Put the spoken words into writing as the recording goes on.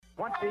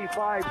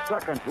25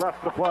 seconds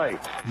left to play.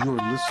 You're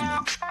listening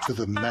to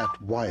the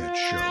Matt Wyatt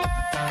Show.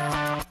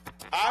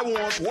 I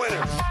want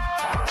winners.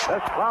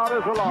 This crowd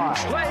is alive.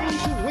 Play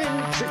to win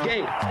the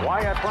game.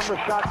 Wyatt from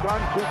the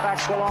shotgun, two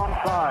backs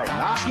alongside.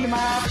 Knock him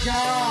out,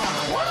 John.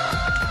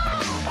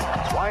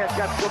 Wyatt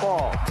gets the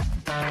ball.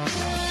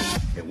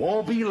 It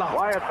won't be long.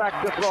 Wyatt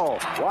back to throw.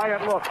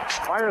 Wyatt looks,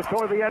 fires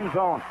toward the end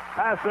zone.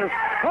 Passes,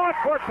 caught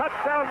for a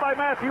touchdown by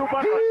Matthew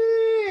Butler.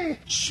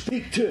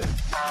 Speak to.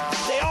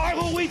 They are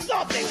who we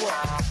thought they were.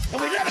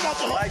 And we let them off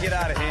the hook. I get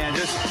out of hand,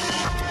 just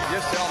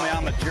tell me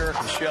I'm a jerk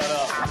and shut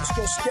up. Let's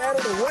go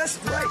scatter the west,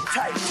 right,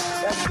 tight.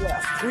 That's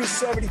left.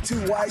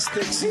 372 Y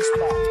stick,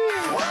 C-spot.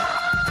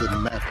 The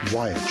Matt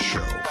Wyatt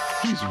Show.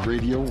 He's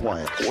Radio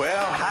Wyatt.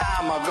 Well,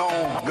 how am I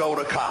going to go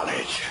to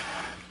college?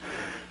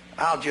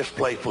 I'll just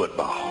play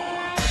football.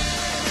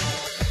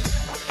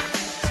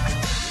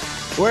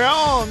 We're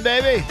on,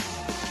 baby.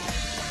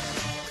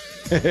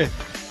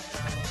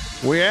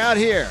 We're out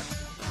here,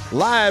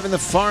 live in the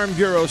Farm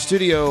Bureau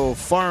studio.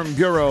 Farm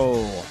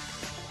Bureau,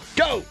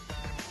 go!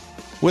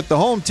 With the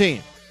home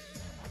team.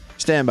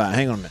 Stand by.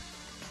 Hang on a minute.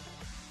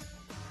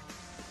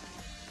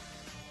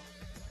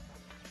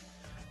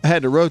 I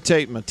had to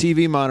rotate my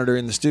TV monitor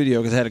in the studio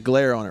because it had a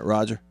glare on it,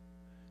 Roger.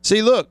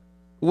 See, look,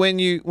 when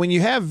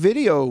you have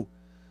video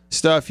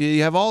stuff,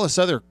 you have all this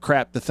other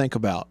crap to think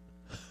about.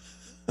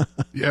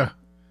 Yeah.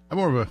 I'm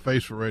more of a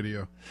face for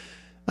radio.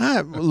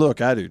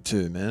 Look, I do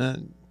too,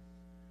 man.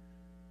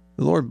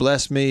 The Lord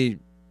blessed me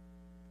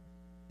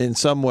in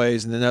some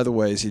ways, and in other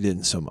ways, He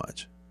didn't so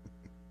much.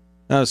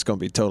 I'm just going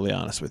to be totally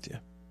honest with you.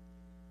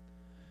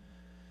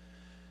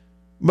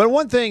 But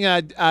one thing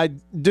I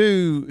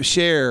do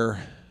share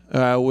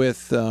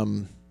with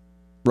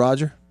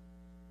Roger,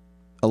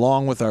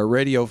 along with our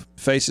radio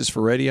faces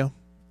for radio,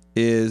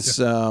 is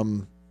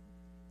the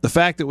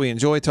fact that we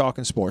enjoy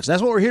talking sports.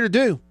 That's what we're here to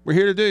do. We're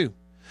here to do.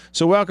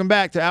 So welcome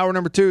back to hour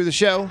number 2 of the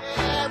show.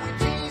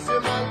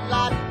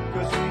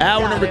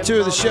 Hour number 2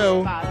 of the show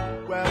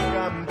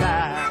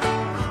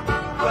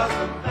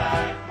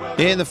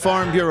in the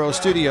Farm Bureau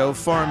studio.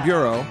 Farm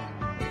Bureau,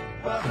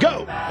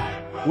 go!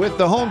 With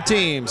the home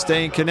team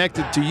staying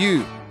connected to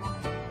you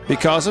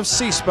because of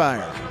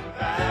C-Spire.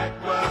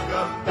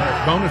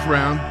 Bonus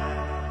round.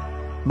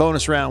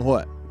 Bonus round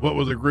what? What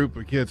was a group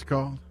of kids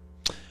called?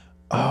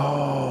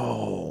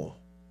 Oh.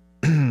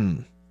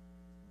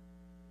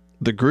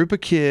 The group of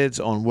kids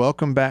on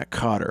Welcome Back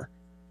Kotter.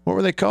 What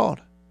were they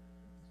called?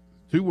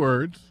 2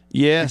 words.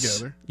 Yes.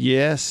 Together.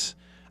 Yes.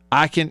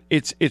 I can.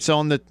 It's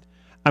on the.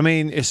 I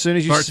mean, as soon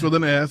as you Starts with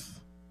an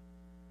S.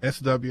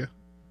 SW.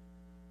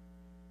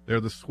 They're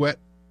the sweat.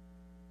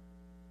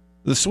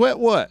 The sweat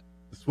what?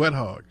 The sweat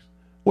hogs.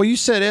 Well, you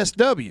said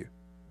SW.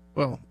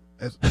 Well,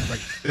 like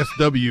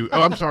SW.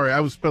 Oh, I'm sorry. I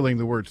was spelling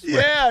the word sweat.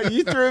 Yeah,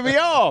 you threw me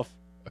off.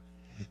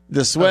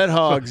 The sweat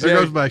hogs. There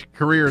goes my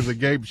career as a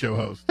game show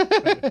host.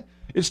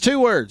 It's 2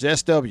 words,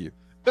 SW. You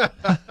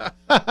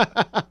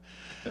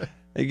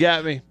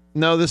got me.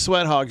 No, the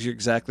Sweat Hogs, you're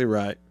exactly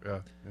right. Yeah.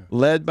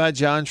 Led by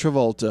John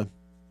Travolta.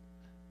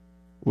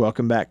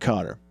 Welcome back,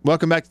 Kotter.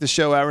 Welcome back to the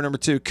show, hour number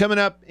 2. Coming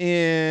up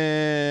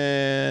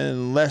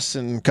in less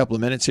than a couple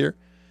of minutes here,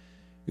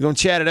 we're going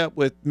to chat it up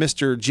with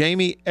Mr.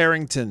 Jamie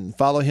Arrington.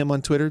 Follow him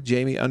on Twitter,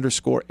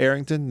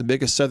 Jamie_Arrington, the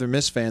biggest Southern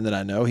Miss fan that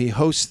I know. He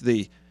hosts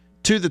the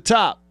To the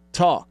Top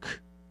Talk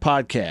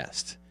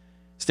podcast.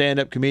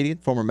 Stand-up comedian,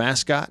 former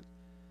mascot.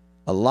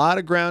 A lot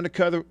of ground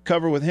to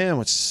cover with him,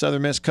 with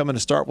Southern Miss coming to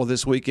Starkville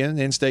this weekend,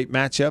 in-state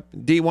matchup,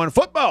 D1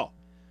 football.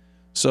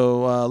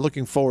 So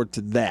looking forward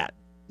to that.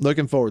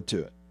 Looking forward to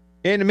it.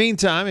 In the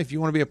meantime, if you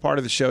want to be a part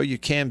of the show, you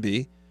can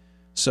be.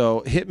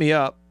 So hit me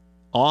up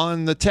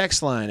on the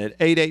text line at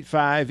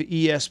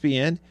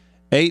 885-ESPN,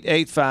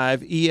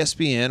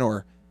 885-ESPN,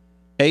 or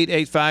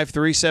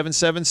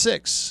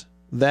 885-3776.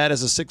 That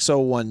is a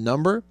 601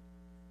 number.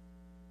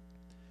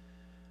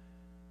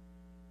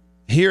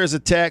 Here is a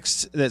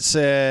text that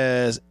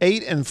says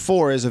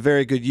 8-4 is a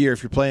very good year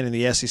if you're playing in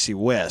the SEC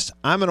West.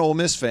 I'm an Ole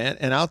Miss fan,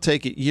 and I'll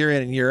take it year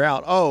in and year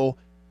out. Oh,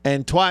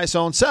 and twice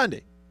on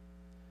Sunday.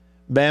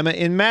 Bama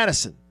in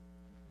Madison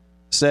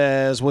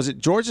says, was it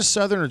Georgia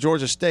Southern or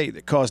Georgia State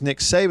that caused Nick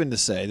Saban to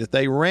say that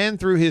they ran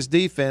through his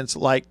defense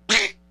like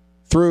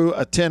through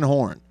a tin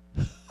horn?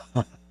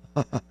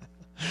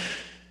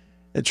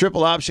 A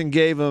triple option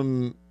gave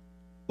him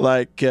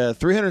like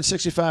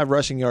 365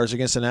 rushing yards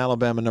against an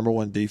Alabama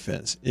 #1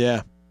 defense.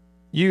 Yeah.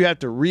 You have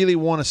to really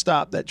want to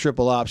stop that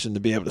triple option to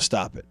be able to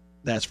stop it.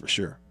 That's for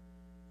sure.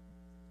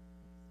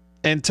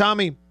 And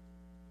Tommy,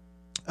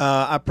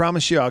 I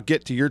promise you I'll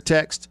get to your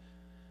text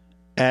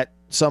at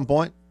some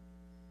point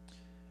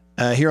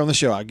here on the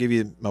show. I'll give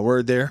you my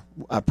word there.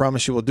 I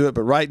promise you we'll do it.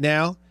 But right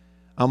now,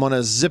 I'm going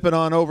to zip it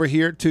on over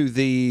here to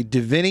the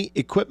Divinity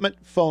Equipment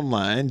phone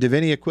line.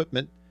 Divinity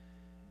Equipment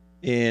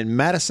in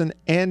Madison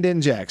and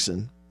in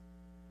Jackson.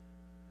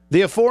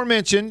 The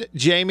aforementioned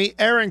Jamie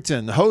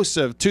Arrington, host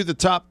of To the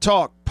Top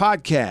Talk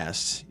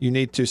podcast. You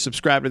need to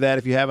subscribe to that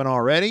if you haven't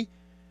already.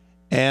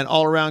 And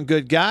all-around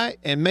good guy,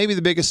 and maybe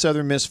the biggest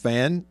Southern Miss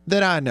fan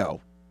that I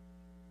know.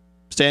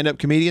 Stand-up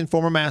comedian,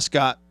 former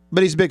mascot,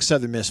 but he's a big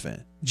Southern Miss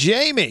fan.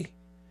 Jamie,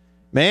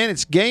 man,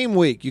 it's game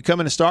week. You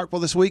coming to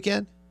Starkville this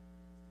weekend?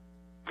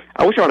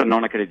 I wish I would have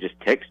known I could have just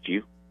texted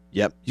you.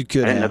 Yep, you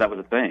could I didn't know have. that was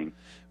a thing.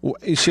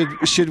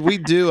 Should we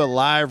do a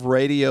live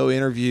radio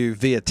interview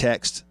via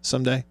text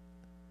someday?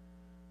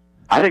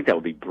 I think that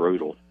would be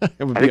brutal. I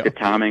think the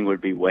timing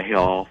would be way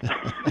off.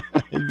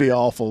 It'd be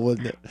awful,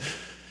 wouldn't it?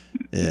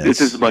 Yes.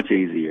 This is much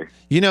easier.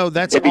 You know,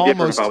 that's It'd be different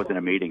almost if I was in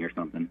a meeting or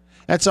something.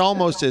 that's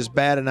almost as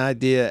bad an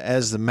idea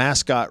as the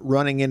mascot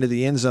running into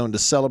the end zone to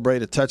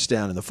celebrate a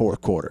touchdown in the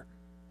fourth quarter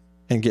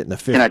and getting a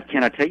fifth.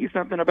 Can I tell you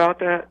something about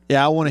that?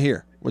 Yeah, I want to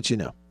hear what you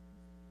know.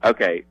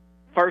 Okay,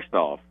 first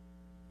off,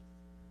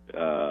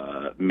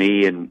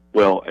 me and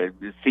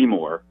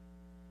Seymour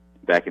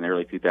back in the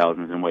early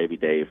 2000s and Wavy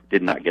Dave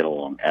did not get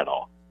along at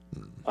all.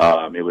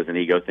 It was an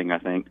ego thing, I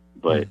think,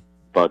 but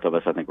both of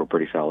us, I think, were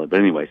pretty solid. But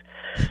anyways,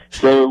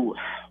 so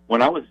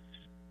when I was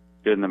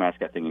doing the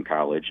mascot thing in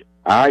college,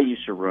 I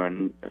used to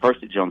run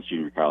first at Jones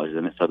Junior College,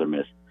 then at Southern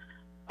Miss.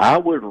 I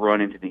would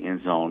run into the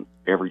end zone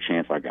every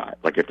chance I got.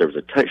 Like if there was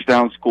a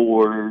touchdown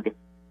scored,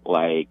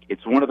 like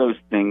it's one of those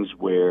things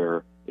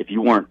where if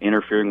you weren't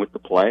interfering with the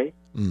play,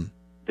 then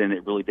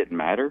it really didn't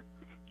matter.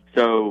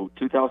 So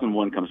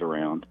 2001 comes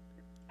around,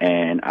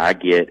 and I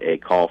get a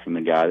call from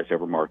the guy that's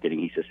over marketing.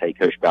 He says, "Hey,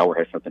 Coach Bauer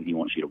has something he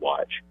wants you to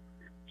watch."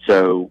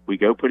 So we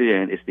go put it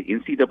in. It's the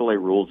NCAA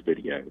rules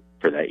video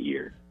for that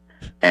year,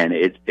 and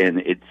it's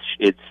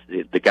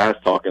the guy's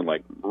talking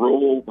like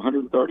Rule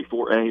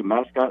 134A: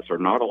 mascots are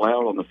not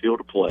allowed on the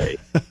field of play.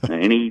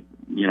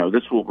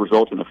 This will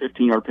result in a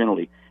 15-yard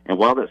penalty. And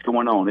while that's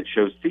going on, it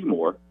shows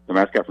Seymour, the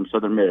mascot from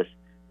Southern Miss,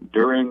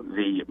 during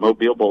the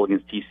Mobile Bowl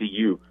against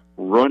TCU,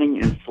 running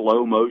in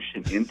slow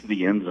motion into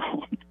the end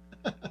zone.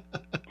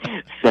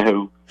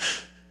 So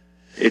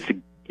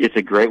it's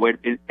a great way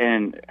to,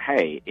 and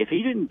hey, if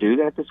he didn't do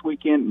that this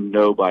weekend,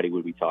 nobody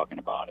would be talking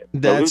about it.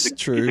 That's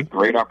true. It's a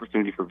great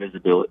opportunity for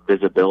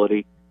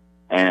visibility.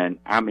 And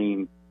I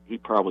mean, he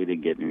probably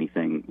didn't get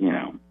anything,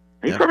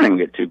 He probably didn't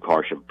get too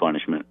harsh of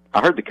punishment.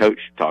 I heard the coach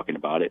talking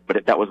about it,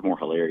 but that was more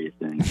hilarious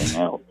than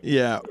anything else.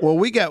 Yeah. Well,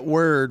 we got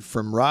word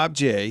from Rob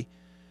J.,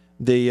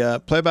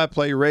 the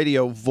play-by-play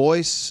radio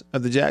voice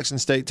of the Jackson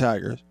State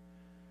Tigers.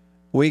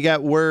 We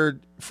got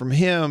word from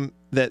him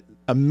that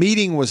a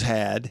meeting was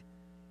had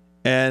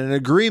and an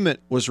agreement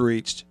was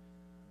reached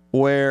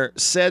where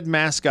said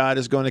mascot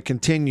is going to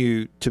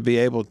continue to be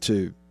able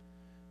to,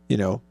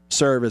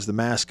 serve as the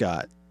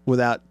mascot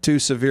without too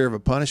severe of a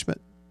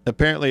punishment.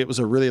 Apparently it was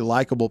a really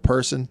likable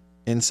person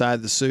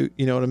inside the suit.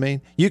 You know what I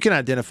mean? You can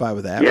identify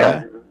with that, yeah.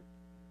 right?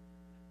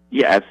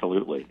 Yeah,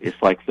 absolutely.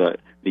 It's like the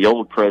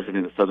old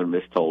president of Southern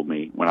Miss told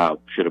me when I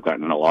should have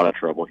gotten in a lot of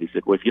trouble. He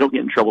said, "Well, if you don't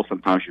get in trouble,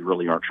 sometimes you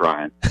really aren't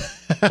trying."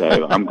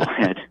 So I'm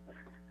glad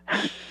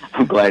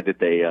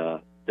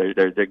that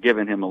they're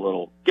giving him a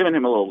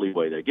little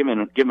leeway there,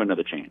 giving him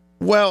another chance.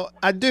 Well,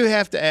 I do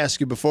have to ask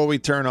you before we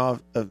turn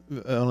off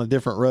on a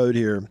different road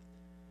here.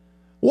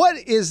 What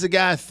is the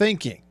guy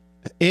thinking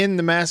in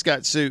the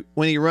mascot suit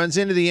when he runs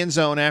into the end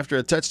zone after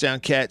a touchdown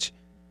catch?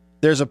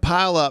 There's a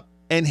pile up,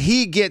 and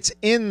he gets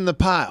in the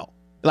pile.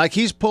 Like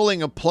he's pulling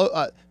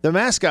the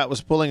mascot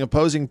was pulling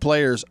opposing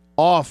players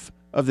off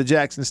of the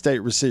Jackson State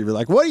receiver.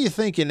 Like, what are you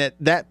thinking at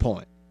that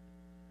point?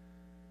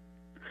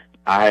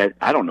 I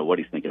don't know what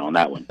he's thinking on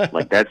that one.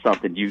 Like that's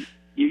something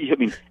I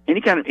mean,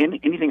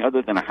 anything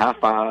other than a high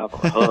five or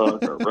a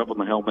hug or a rub on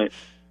the helmet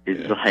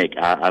is like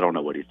I don't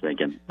know what he's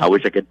thinking. I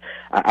wish I could.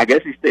 I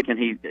guess he's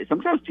thinking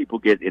sometimes people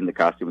get in the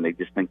costume and they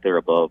just think they're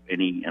above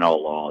any and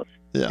all laws.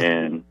 Yeah.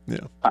 And yeah.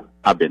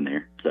 I've been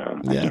there, so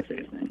I can't say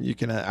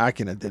anything. I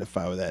can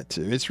identify with that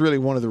too. It's really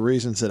one of the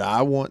reasons that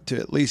I want to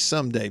at least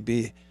someday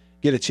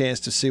get a chance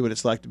to see what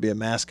it's like to be a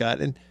mascot.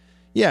 And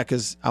yeah,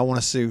 because I want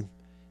to see.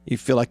 You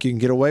feel like you can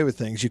get away with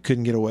things you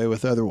couldn't get away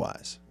with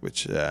otherwise,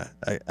 which I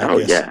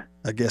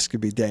guess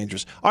could be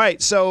dangerous. All right,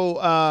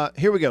 so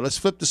here we go. Let's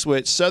flip the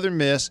switch. Southern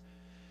Miss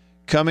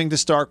coming to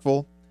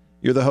Starkville.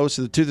 You're the host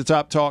of the To the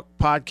Top Talk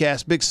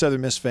podcast. Big Southern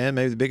Miss fan,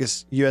 maybe the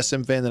biggest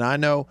USM fan that I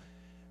know.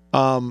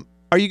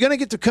 Are you going to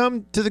get to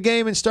come to the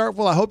game in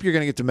Starkville? I hope you're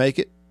going to get to make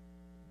it.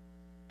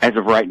 As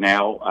of right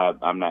now,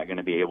 I'm not going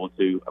to be able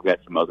to. I've got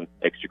some other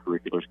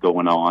extracurriculars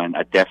going on.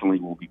 I definitely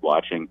will be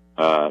watching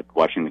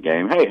the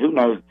game. Hey, who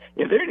knows?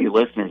 If there are any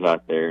listeners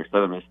out there,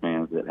 Southern Miss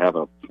fans, that have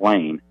a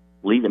plane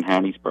leaving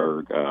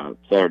Hattiesburg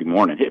Saturday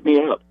morning, hit me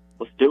up.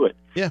 Let's do it.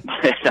 Yeah.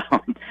 But,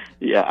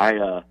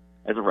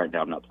 as of right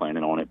now, I'm not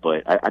planning on it,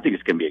 but I think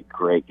it's going to be a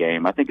great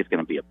game. I think it's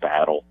going to be a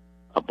battle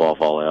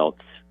above all else,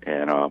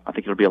 and I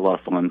think it'll be a lot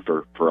of fun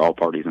for all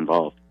parties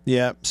involved.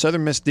 Yeah,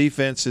 Southern Miss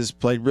defense has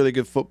played really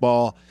good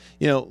football.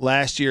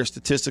 Last year,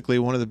 statistically,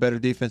 one of the better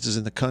defenses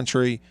in the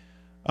country.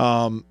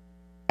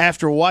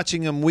 After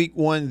watching them week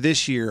one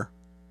this year,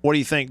 what do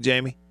you think,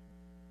 Jamie?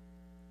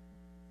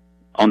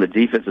 On the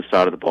defensive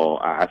side of the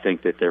ball, I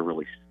think that they're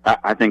really –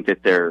 I think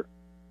that they're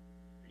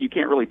 – you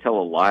can't really tell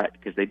a lot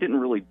because they didn't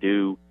really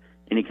do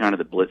any kind of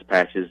the blitz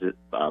packages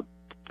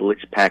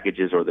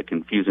or the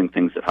confusing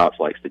things that Hops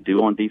likes to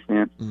do on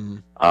defense.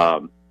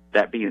 Mm-hmm.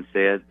 That being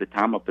said, the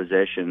time of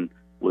possession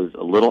was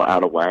a little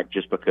out of whack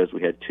just because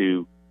we had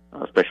two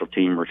special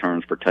team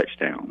returns for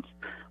touchdowns.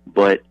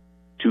 But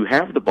to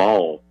have the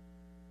ball,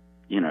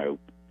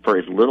 for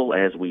as little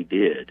as we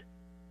did,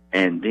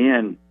 and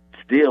then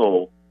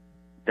still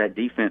that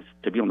defense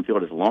to be on the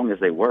field as long as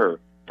they were,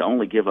 to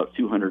only give up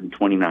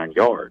 229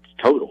 yards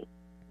total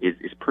is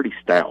pretty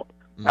stout.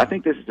 Mm-hmm. I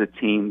think this is a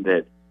team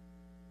that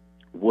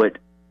what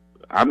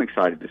I'm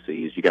excited to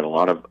see is you got a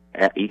lot of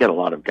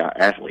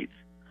athletes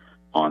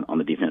on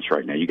the defense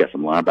right now. You got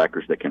some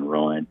linebackers that can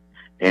run,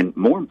 and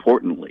more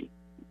importantly,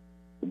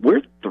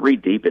 we're 3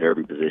 deep at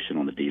every position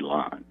on the D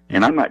line.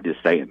 And I'm not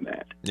just saying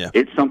that. Yeah.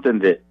 It's something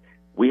that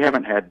we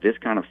haven't had this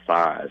kind of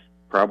size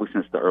probably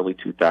since the early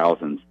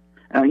 2000s.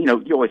 And,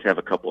 you always have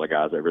a couple of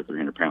guys over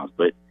 300 pounds,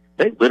 but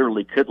they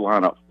literally could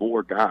line up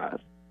 4 guys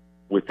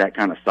with that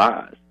kind of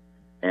size.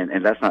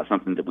 And that's not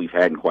something that we've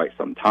had in quite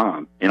some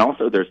time. And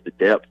also there's the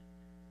depth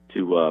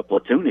to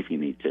platoon if you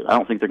need to. I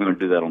don't think they're going to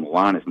do that on the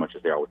line as much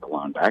as they are with the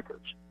linebackers.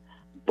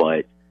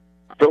 But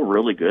I feel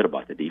really good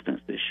about the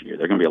defense this year.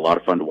 They're going to be a lot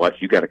of fun to watch.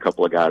 You got a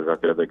couple of guys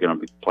out there that are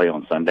going to play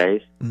on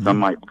Sundays. Mm-hmm. Some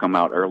might come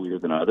out earlier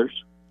than others.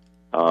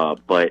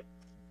 But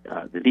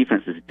the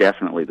defense is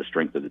definitely the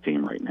strength of the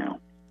team right now.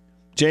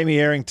 Jamie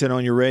Arrington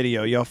on your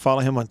radio. Y'all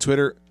follow him on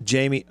Twitter,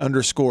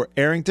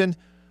 Jamie_Arrington,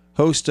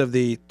 host of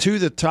the To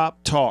the Top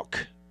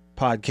Talk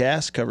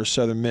podcast, covers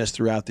Southern Miss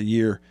throughout the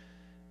year,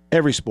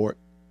 every sport,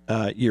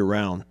 year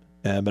round,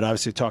 but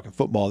obviously talking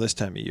football this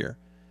time of year.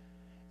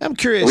 I'm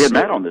curious. We had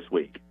Matt on this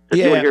week. If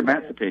yeah. you want to hear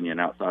Matt's opinion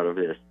outside of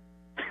this.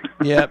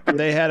 Yep,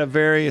 they had a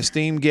very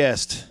esteemed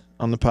guest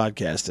on the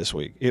podcast this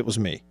week. It was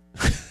me.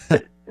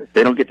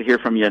 They don't get to hear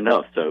from you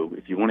enough, so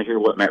if you want to hear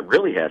what Matt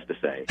really has to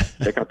say,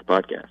 check out the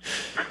podcast.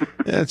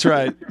 That's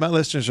right. My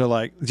listeners are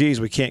like,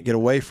 geez, we can't get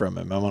away from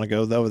him. I want to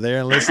go over there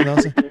and listen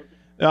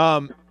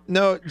also.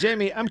 No,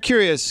 Jamie, I'm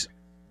curious,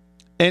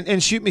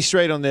 and shoot me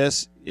straight on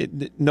this.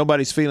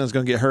 Nobody's feelings is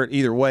going to get hurt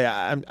either way.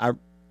 I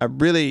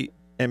really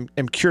am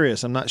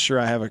curious. I'm not sure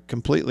I have a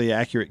completely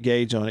accurate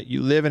gauge on it.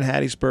 You live in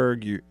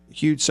Hattiesburg. You're a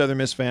huge Southern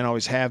Miss fan,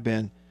 always have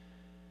been.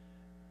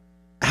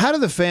 How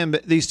do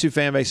these two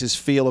fan bases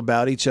feel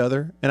about each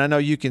other? And I know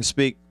you can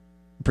speak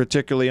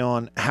particularly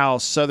on how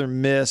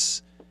Southern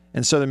Miss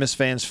and Southern Miss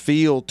fans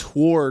feel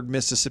toward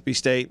Mississippi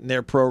State and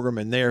their program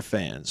and their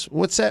fans.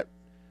 What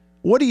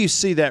do you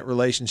see that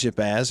relationship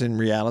as in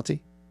reality?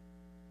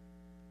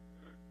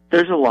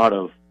 There's a lot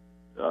of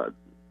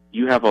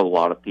you have a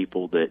lot of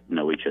people that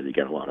know each other. You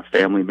got a lot of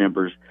family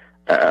members.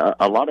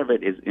 A lot of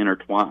it is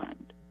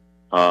intertwined.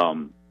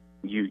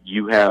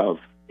 You have.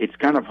 It's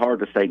kind of hard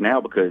to say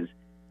now because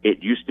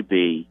it used to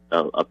be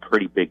a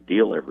pretty big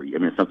deal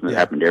something that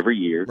happened every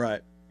year.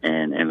 Right.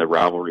 And the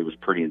rivalry was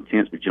pretty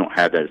intense, but you don't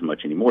have that as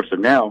much anymore. So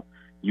now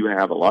you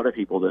have a lot of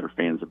people that are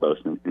fans of both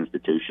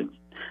institutions.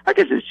 I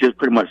guess it's just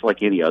pretty much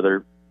like any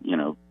other,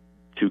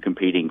 two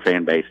competing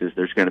fan bases.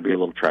 There's going to be a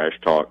little trash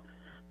talk.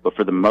 But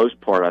for the most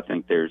part, I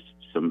think there's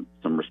some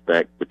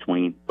respect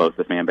between both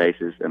the fan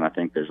bases, and I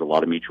think there's a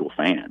lot of mutual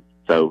fans.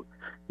 So,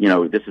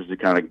 this is the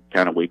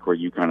kind of week where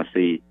you kind of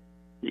see,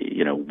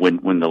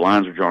 when the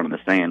lines are drawn in the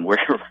sand, where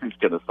everyone's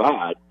going to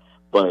side.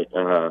 But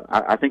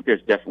I think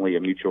there's definitely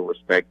a mutual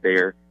respect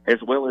there,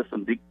 as well as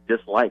some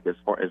dislike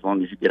as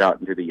long as you get out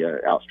into the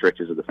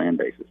outstretches of the fan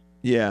bases.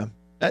 Yeah.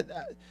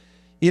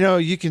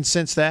 You can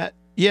sense that.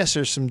 Yes,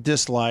 there's some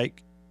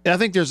dislike. And I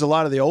think there's a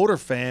lot of the older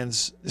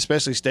fans,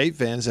 especially State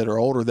fans that are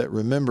older, that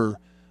remember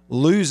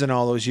losing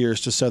all those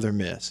years to Southern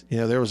Miss.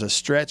 There was a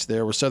stretch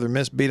there where Southern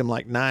Miss beat them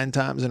like 9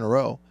 times in a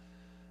row.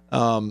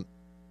 And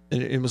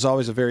it was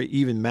always a very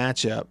even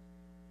matchup.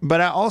 But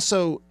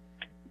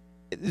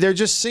there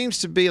just seems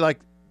to be like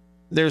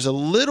there's a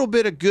little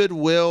bit of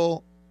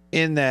goodwill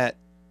in that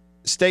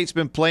State's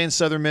been playing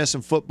Southern Miss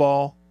in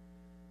football,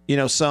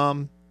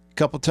 a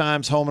couple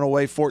times home and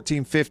away,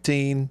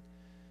 14-15,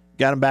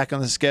 got them back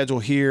on the schedule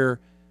here.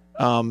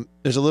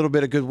 There's a little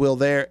bit of goodwill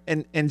there.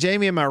 And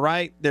Jamie, am I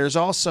right? There's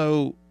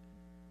also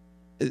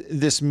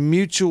this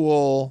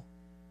mutual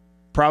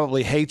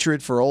probably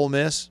hatred for Ole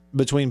Miss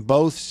between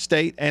both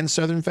State and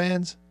Southern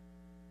fans?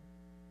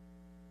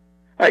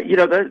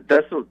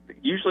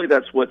 Usually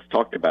that's what's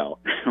talked about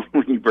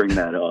when you bring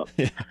that up.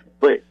 Yeah.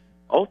 But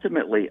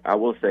ultimately, I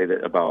will say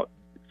that about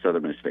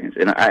Southern Miss fans,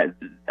 and I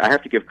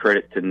have to give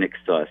credit to Nick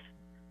Suss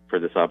for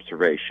this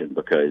observation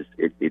because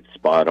it's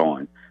spot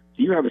on.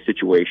 So you have a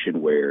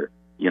situation where,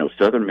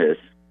 Southern Miss,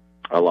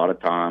 a lot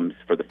of times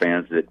for the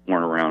fans that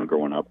weren't around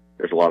growing up,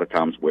 there's a lot of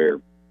times where,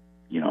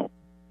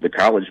 the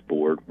college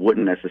board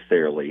wouldn't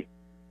necessarily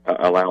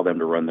allow them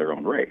to run their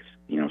own race.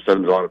 A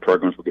lot of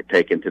programs would get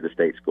taken to the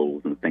state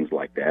schools and things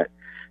like that.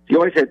 So you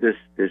always had this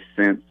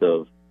sense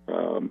of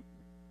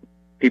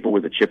people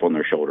with a chip on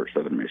their shoulder,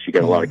 Southern Miss. You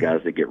got a lot of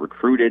guys that get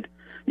recruited.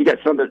 You got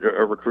some that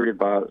are recruited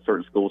by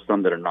certain schools,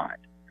 some that are not.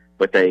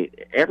 But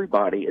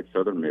everybody at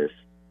Southern Miss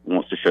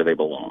wants to show they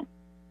belong.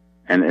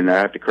 And I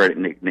have to credit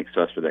Nick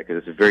Suss for that because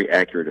it's a very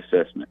accurate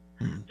assessment.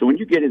 So when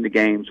you get into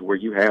games where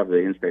you have the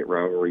in-state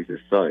rivalries as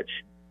such,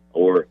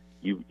 or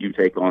you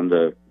take on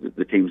the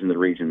teams in the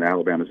region, the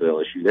Alabamas, the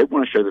LSU, they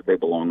want to show that they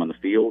belong on the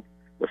field.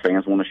 The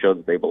fans want to show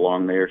that they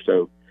belong there.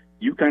 So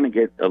you kind of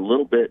get a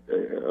little bit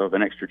of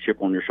an extra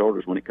chip on your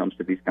shoulders when it comes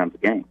to these kinds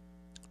of games.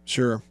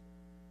 Sure.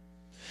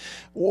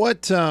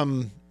 What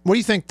do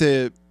you think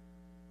the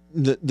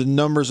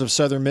numbers of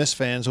Southern Miss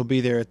fans will be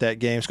there at that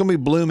game? It's going to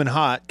be blooming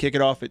hot. Kick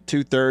it off at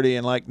 2:30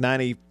 and like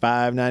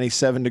 95,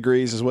 97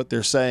 degrees is what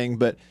they're saying.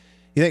 But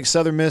you think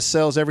Southern Miss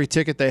sells every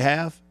ticket they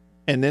have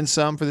and then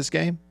some for this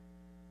game?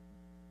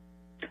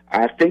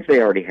 I think they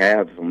already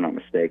have, if I'm not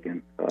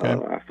mistaken. Okay.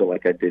 I feel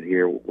like I did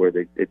hear where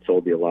it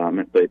sold the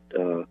allotment. But,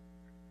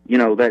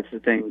 that's the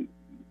thing.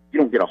 You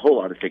don't get a whole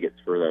lot of tickets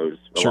for those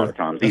a lot of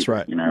times. That's either,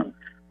 right.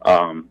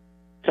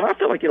 So I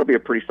feel like it'll be a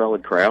pretty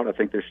solid crowd. I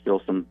think there's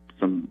still some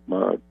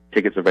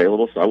tickets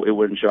available, so it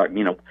wouldn't shock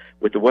me.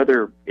 With the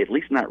weather at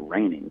least not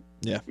raining.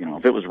 Yeah.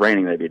 If it was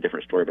raining, that'd be a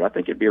different story. But I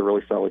think it'd be a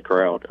really solid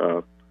crowd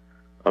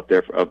up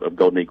there of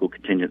Golden Eagle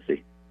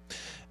contingency.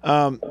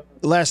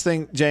 Last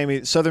thing,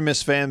 Jamie, Southern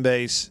Miss fan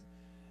base,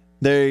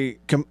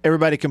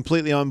 everybody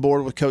completely on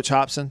board with Coach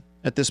Hobson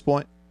at this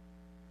point?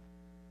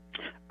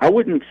 I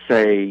wouldn't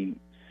say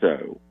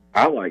so.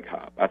 I like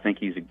Hop. I think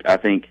you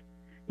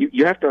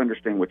have to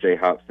understand with Jay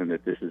Hobson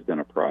that this has been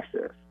a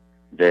process,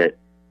 that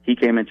he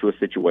came into a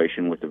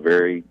situation with a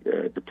very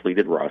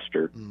depleted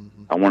roster.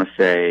 Mm-hmm. I want to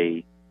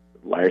say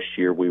last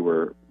year we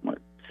were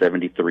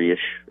 73-ish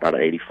out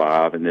of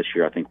 85, and this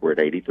year I think we're at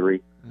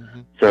 83.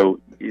 Mm-hmm. So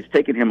it's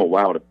taken him a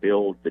while to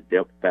build the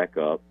depth back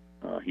up.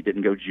 He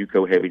didn't go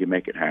JUCO heavy to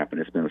make it happen.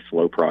 It's been a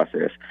slow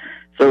process.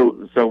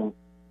 So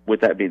with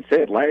that being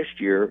said, last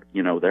year,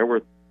 there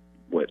were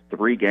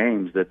 3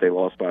 games that they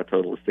lost by a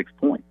total of 6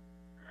 points.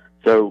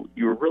 So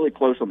you were really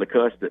close on the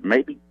cusp that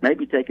maybe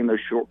taking those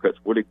shortcuts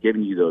would have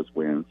given you those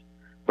wins.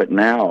 But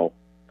now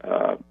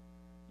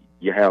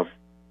you have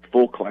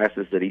full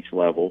classes at each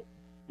level.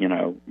 You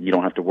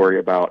don't have to worry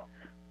about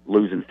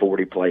losing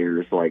 40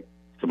 players like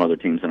some other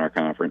teams in our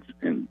conference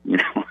and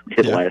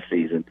did last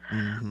season.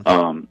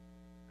 Mm-hmm.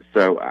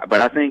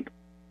 But I think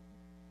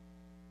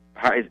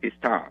it's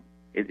time.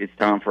 It's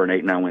time for an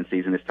 8-9 win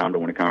season. It's time to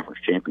win a conference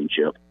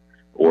championship,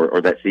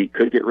 or that seat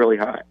could get really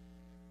high.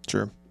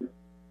 Sure.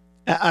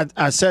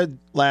 I said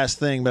last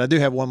thing, but I do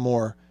have one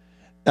more.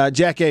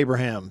 Jack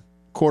Abraham,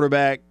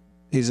 quarterback.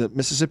 He's a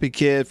Mississippi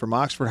kid from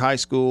Oxford High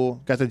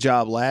School. Got the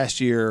job last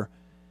year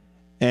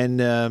and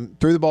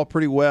threw the ball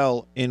pretty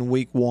well in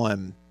week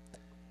 1.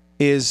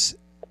 Is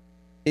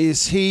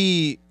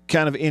he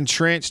kind of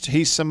entrenched?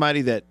 He's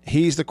somebody that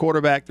he's the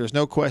quarterback. There's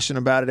no question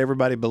about it.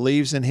 Everybody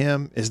believes in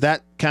him. Is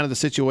that kind of the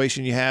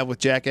situation you have with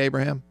Jack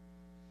Abraham?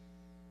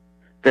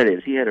 That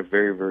is. He had a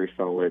very, very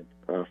solid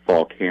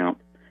fall camp.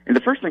 And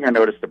the first thing I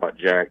noticed about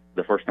Jack,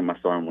 the first time I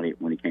saw him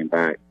when he came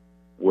back,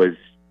 was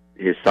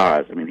his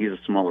size. I mean, he's a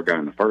smaller guy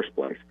in the first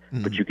place,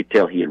 but you could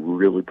tell he had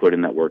really put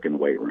in that work in the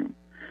weight room.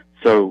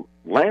 So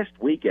last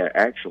week,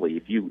 actually,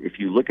 if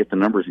you look at the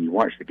numbers and you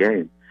watch the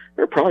game,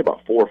 there were probably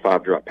about 4 or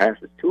 5 drop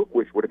passes, 2 of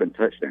which would have been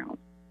touchdowns,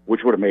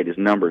 which would have made his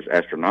numbers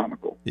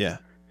astronomical. Yeah.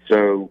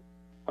 So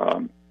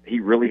he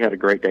really had a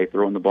great day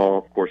throwing the ball.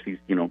 Of course, he's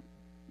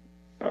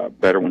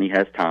better when he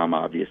has time,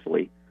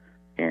 obviously.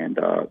 And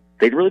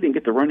they really didn't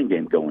get the running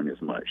game going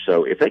as much.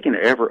 So if they can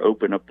ever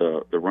open up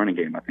the running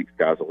game, I think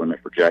sky's the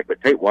limit for Jack.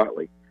 But Tate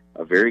Whiteley,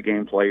 a very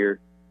game player.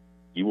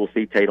 You will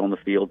see Tate on the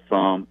field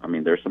some. I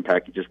mean, there's some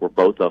packages where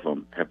both of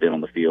them have been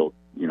on the field,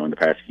 in the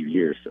past few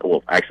years.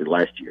 Well, actually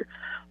last year.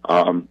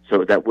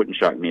 So that wouldn't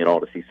shock me at all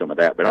to see some of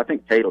that. But I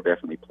think Tate will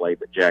definitely play,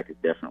 but Jack is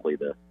definitely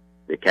the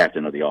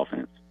captain of the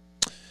offense.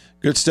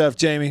 Good stuff,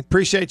 Jamie.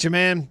 Appreciate you,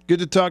 man. Good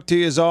to talk to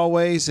you as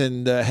always.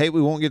 And hate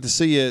we won't get to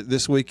see you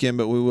this weekend,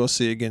 but we will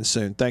see you again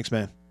soon. Thanks,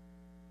 man.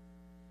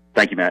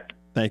 Thank you, Matt.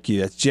 Thank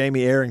you. That's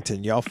Jamie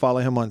Arrington. Y'all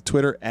follow him on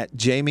Twitter at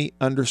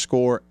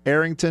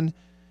Jamie_Arrington.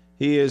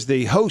 He is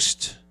the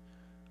host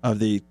of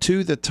the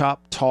To the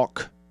Top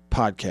Talk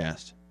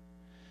podcast.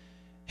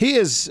 He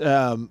is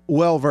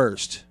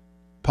well-versed.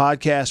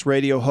 Podcast,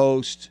 radio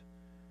host,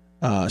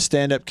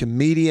 stand-up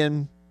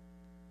comedian,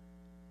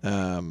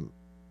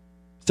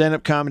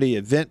 stand-up comedy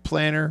event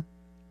planner,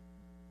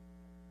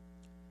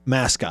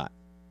 mascot.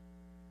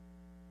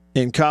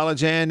 In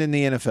college and in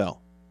the NFL.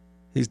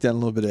 He's done a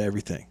little bit of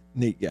everything.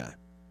 Neat guy.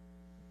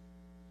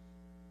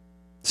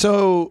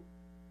 So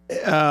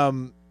I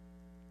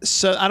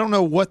don't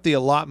know what the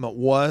allotment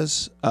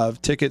was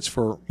of tickets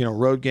for,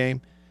 road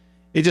game.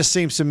 It just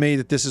seems to me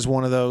that this is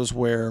one of those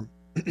where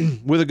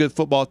with a good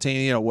football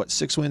team,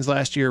 6 wins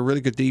last year,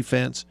 really good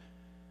defense.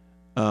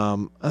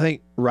 I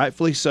think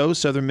rightfully so.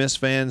 Southern Miss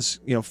fans,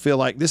 feel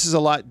like this is a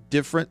lot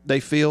different, they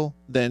feel,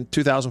 than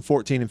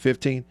 2014 and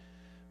 15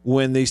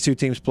 when these two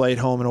teams played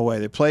home and away.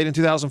 They played in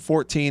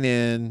 2014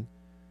 in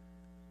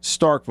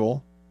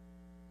Starkville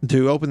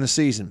to open the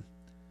season.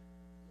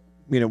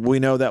 We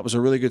know that was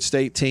a really good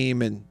state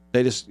team, and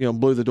they just,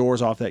 blew the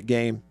doors off that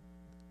game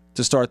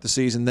to start the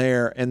season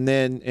there. And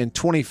then in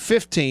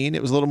 2015,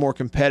 it was a little more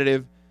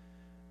competitive,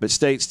 but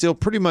state still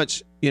pretty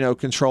much,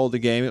 controlled the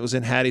game. It was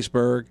in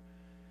Hattiesburg.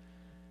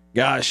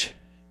 Gosh,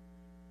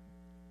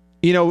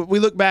 we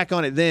look back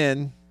on it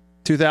then,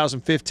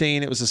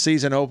 2015, it was a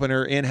season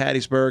opener in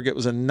Hattiesburg. It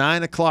was a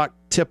 9 o'clock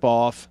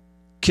tip-off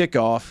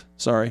kickoff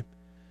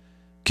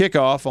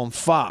on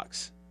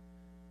Fox.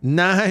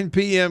 9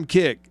 p.m.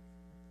 kick.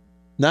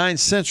 9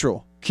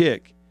 Central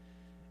kick.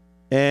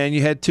 And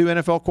you had 2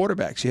 NFL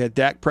quarterbacks. You had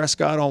Dak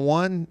Prescott on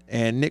one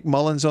and Nick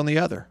Mullins on the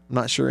other. I'm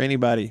not sure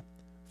anybody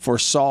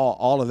foresaw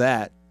all of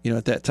that.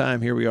 At that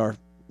time, here we are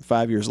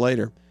 5 years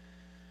later.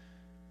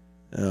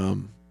 But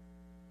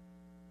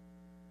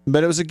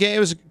it was a game. It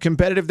was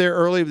competitive there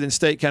early, but then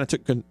State kind of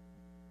took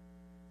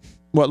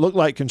what looked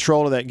like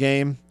control of that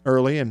game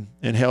early and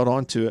held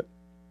on to it.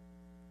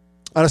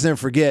 I just never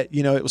forget,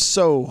 it was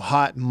so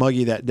hot and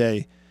muggy that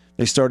day.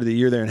 They started the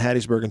year there in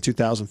Hattiesburg in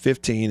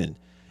 2015, and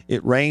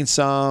it rained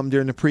some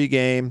during the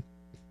pregame,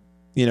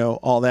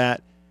 all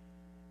that.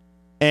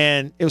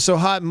 And it was so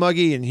hot and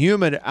muggy and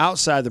humid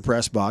outside the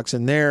press box,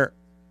 and there,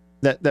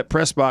 that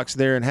press box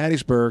there in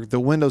Hattiesburg, the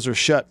windows are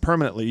shut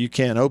permanently. You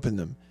can't open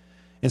them.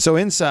 And so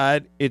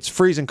inside, it's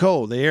freezing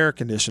cold, the air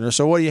conditioner.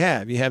 So what do you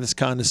have? You have this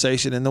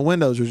condensation, and the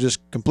windows are just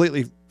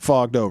completely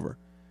fogged over.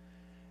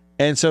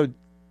 And so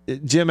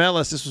Jim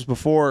Ellis, this was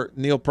before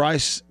Neil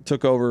Price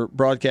took over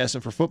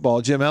broadcasting for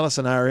football. Jim Ellis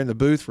and I are in the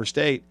booth for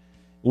State.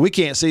 We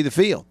can't see the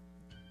field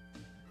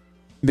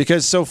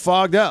because it's so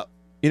fogged up.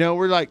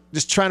 We're like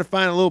just trying to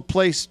find a little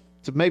place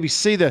to maybe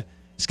see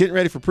it's getting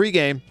ready for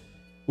pregame.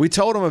 We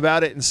told him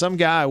about it, and some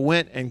guy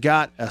went and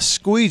got a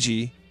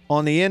squeegee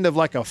on the end of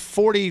like a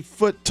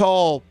 40-foot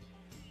tall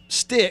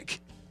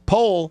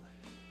pole,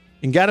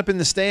 and got up in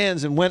the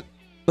stands and went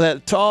with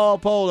that tall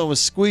pole and was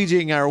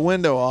squeegeeing our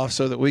window off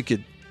so that we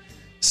could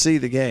see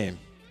the game.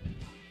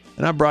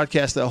 And I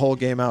broadcast that whole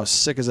game. I was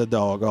sick as a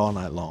dog all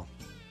night long.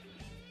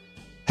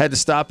 Had to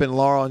stop in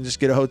Laurel and just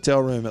get a hotel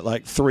room at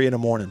like 3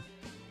 a.m. on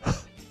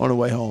the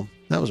way home.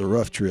 That was a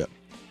rough trip.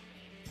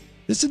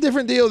 This is a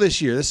different deal this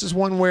year. This is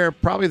one where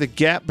probably the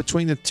gap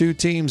between the two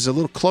teams is a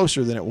little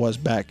closer than it was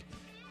back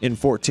in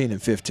 14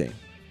 and 15.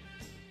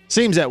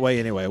 Seems that way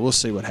anyway. We'll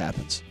see what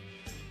happens.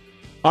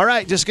 All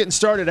right, just getting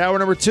started. Hour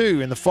number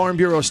 2 in the Farm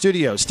Bureau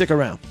studio. Stick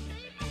around.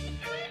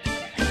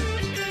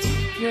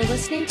 You're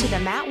listening to the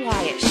Matt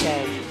Wyatt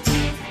Show.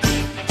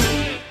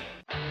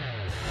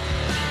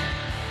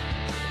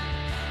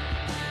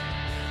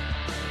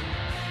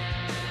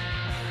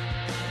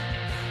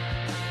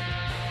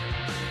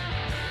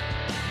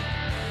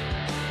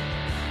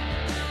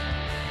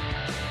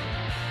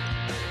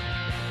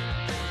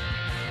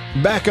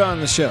 Back on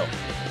the show.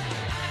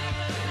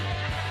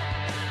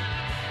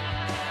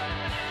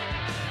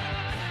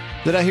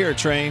 Did I hear a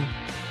train?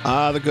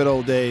 The good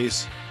old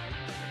days.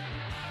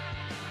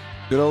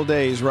 Good old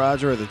days,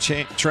 Roger.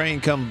 The train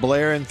come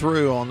blaring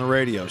through on the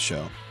radio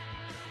show.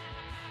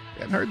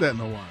 Hadn't heard that in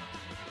a while.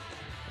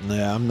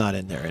 Yeah, I'm not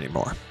in there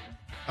anymore.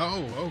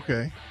 Oh,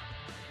 okay.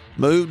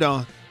 Moved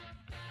on.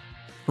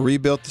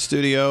 Rebuilt the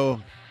studio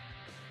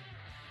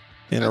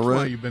in a room.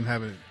 That's why you've been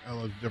having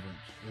all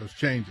those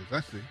changes.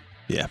 I see.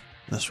 Yeah,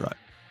 that's right.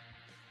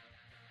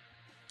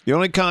 The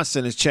only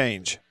constant is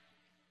change.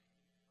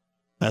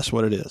 That's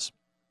what it is.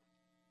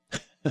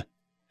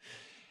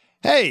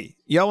 Hey,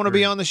 y'all want to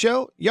be on the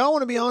show? Y'all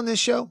want to be on this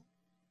show?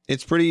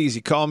 It's pretty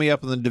easy. Call me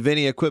up on the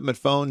Davini Equipment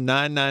phone,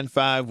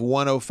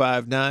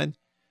 995-1059.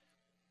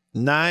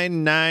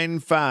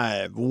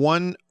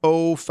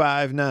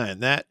 995-1059.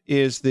 That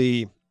is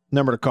the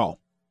number to call.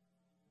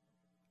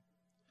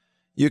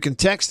 You can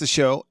text the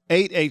show,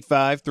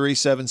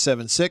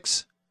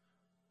 885-3776,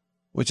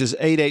 which is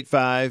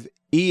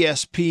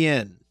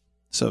 885-ESPN.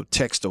 So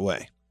text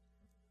away.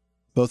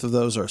 Both of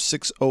those are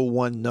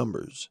 601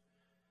 numbers.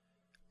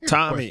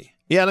 Tommy.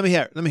 Yeah, let me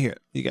hear it.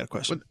 You got a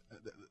question.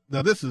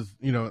 Now, this is,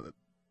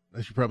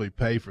 I should probably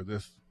pay for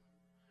this.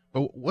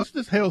 But what's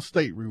this Hail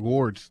State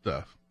Rewards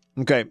stuff?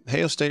 Okay,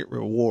 Hail State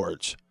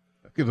Rewards.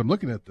 Because I'm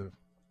looking at the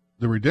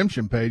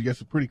redemption page. Got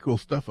some pretty cool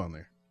stuff on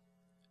there.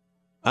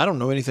 I don't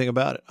know anything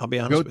about it. I'll be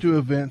honest with you. Go to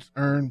events,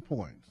 earn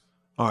points.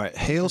 All right,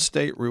 Hail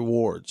State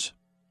Rewards.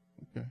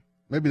 Okay.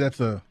 Maybe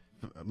that's a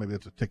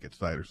ticket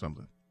site or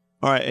something.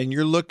 All right, and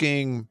you're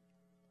looking...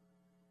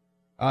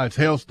 It's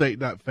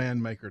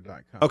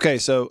hailstate.fanmaker.com. Okay,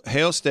 so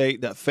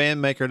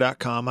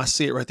hailstate.fanmaker.com. I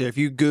see it right there. If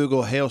you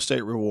Google Hail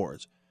State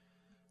Rewards,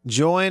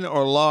 join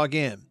or log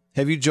in.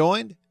 Have you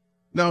joined?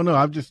 No,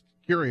 I'm just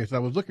curious. I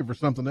was looking for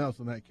something else,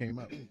 and that came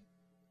up.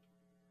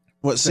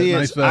 What? See,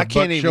 nice, I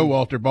can't Buck even.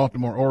 Showalter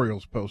Baltimore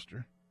Orioles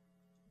poster.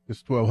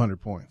 It's 1,200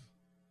 points.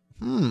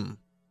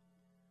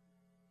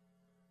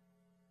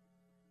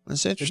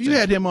 That's interesting. Have you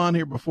had him on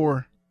here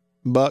before?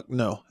 Buck?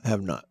 No, I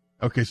have not.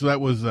 Okay, so that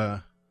was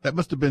that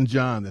must have been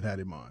John that had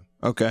him on.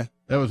 Okay,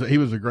 he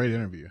was a great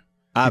interview.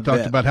 He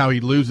talked about how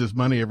he loses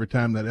money every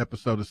time that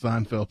episode of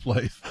Seinfeld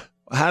plays.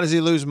 How does he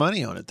lose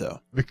money on it though?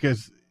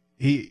 Because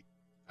it's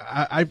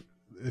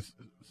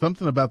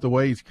something about the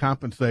way he's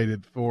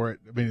compensated for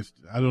it. I mean,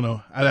 I don't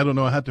know. I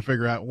have to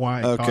figure out why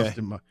it cost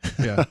him.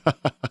 Yeah,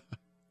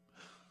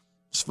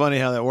 it's funny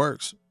how that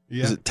works.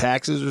 Yeah. Is it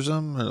taxes or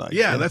something? Or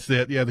that's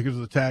it. Yeah, because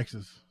of the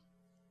taxes.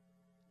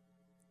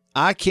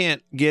 I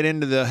can't get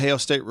into the Hail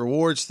State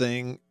Rewards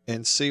thing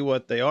and see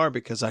what they are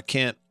because I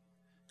can't,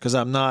 because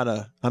I'm not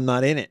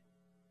in it.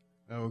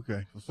 Oh,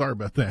 okay. Well, sorry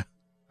about that.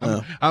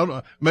 I don't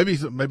know.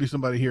 Maybe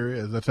somebody here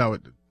is. That's how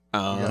it.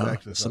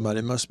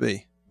 Somebody must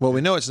be. Well,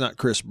 we know it's not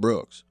Chris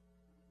Brooks.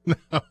 No.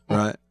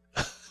 Right?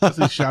 This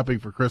is shopping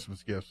for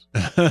Christmas gifts.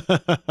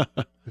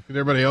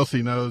 Everybody else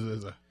he knows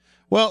is a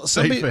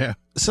fan.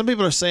 Some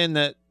people are saying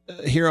that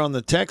here on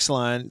the text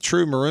line,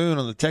 True Maroon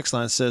on the text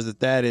line says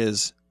that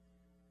is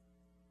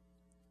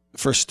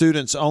for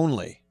students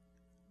only.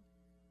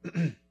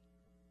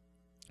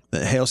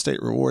 The Hail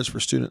State Rewards for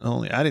student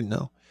only. I didn't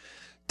know.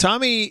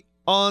 Tommy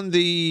on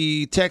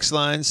the text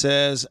line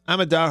says, I'm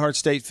a diehard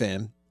State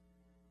fan,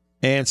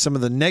 and some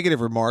of the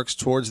negative remarks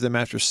towards them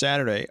after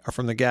Saturday are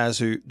from the guys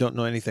who don't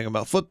know anything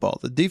about football.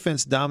 The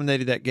defense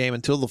dominated that game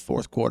until the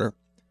fourth quarter,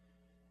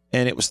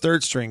 and it was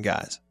third-string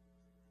guys.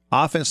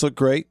 Offense looked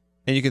great,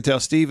 and you can tell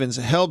Stevens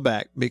held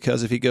back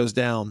because if he goes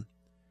down,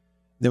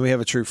 then we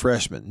have a true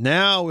freshman.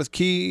 Now with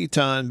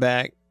Keaton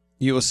back,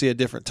 you will see a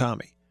different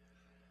Tommy.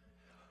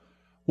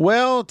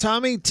 Well,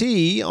 Tommy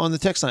T on the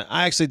text line,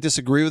 I actually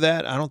disagree with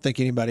that. I don't think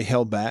anybody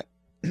held back.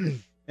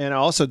 And I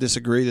also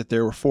disagree that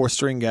there were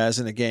fourth-string guys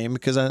in the game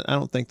because I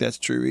don't think that's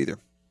true either.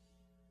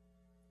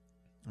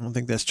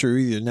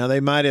 Now, they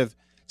might have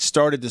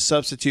started to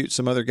substitute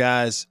some other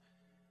guys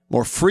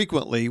more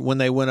frequently when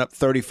they went up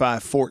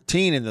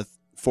 35-14 in the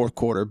fourth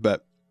quarter,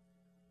 but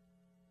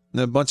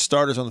a bunch of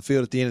starters on the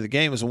field at the end of the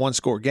game. It was a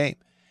one-score game.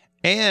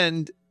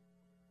 And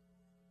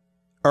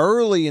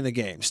early in the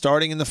game,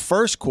 starting in the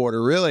first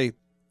quarter, really,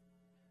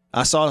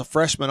 I saw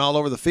freshmen all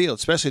over the field,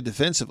 especially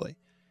defensively.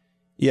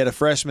 You had a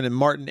freshman in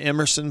Martin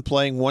Emerson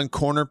playing one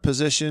corner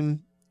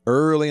position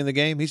early in the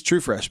game. He's a true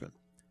freshman.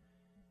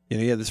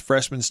 You had this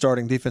freshman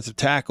starting defensive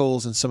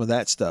tackles and some of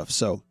that stuff.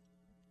 So,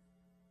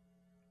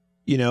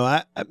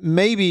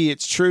 maybe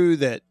it's true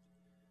that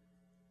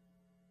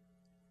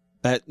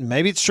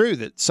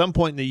some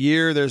point in the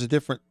year there's a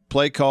different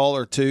play call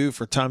or two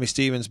for Tommy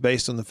Stevens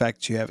based on the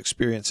fact that you have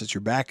experience as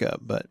your backup.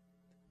 But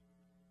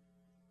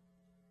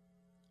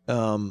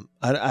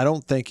I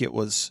don't think it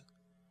was,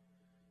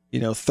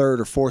 third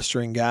or fourth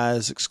string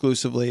guys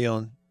exclusively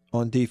on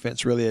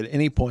defense really at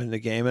any point in the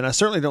game. And I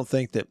certainly don't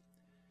think that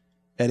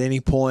at any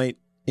point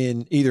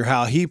in either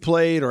how he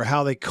played or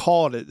how they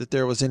called it that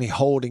there was any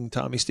holding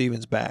Tommy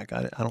Stevens back.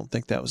 I don't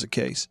think that was the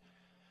case.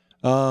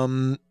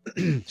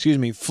 Excuse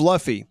me,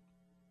 Fluffy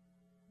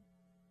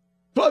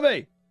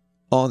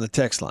on the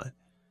text line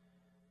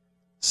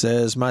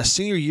says, my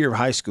senior year of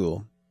high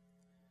school,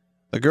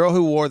 the girl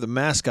who wore the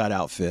mascot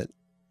outfit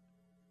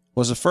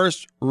was the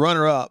first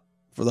runner-up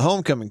for the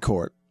homecoming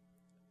court.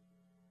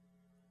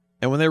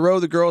 And when they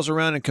rode the girls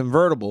around in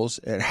convertibles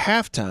at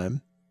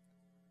halftime,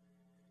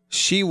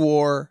 she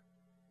wore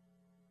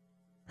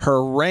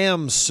her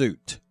Ram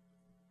suit.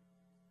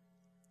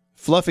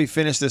 Fluffy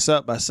finished this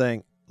up by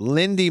saying,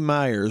 Lindy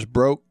Myers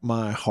broke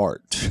my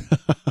heart.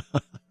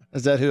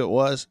 Is that who it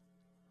was?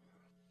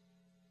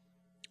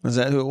 My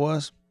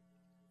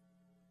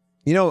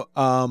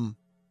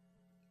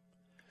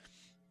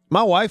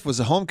wife was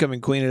a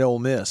homecoming queen at Ole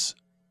Miss.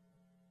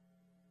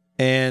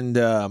 And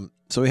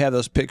so we have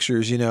those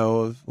pictures,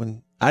 of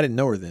when I didn't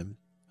know her then,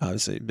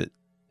 obviously, but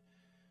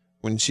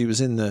when she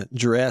was in the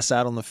dress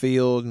out on the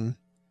field and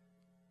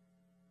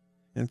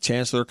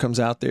Chancellor comes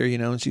out there,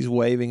 and she's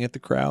waving at the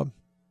crowd.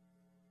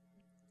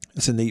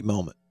 It's a neat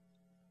moment.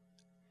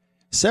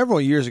 Several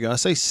years ago, I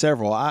say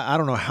several, I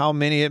don't know how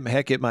many,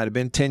 heck, it might have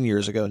been 10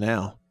 years ago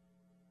now.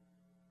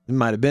 It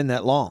might have been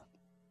that long.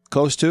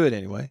 Close to it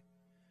anyway.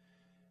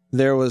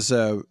 There was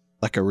a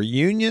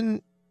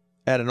reunion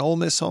at an Ole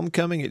Miss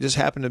homecoming. It just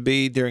happened to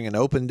be during an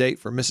open date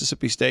for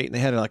Mississippi State, and they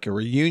had a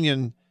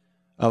reunion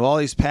of all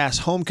these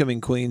past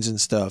homecoming queens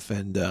and stuff.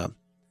 And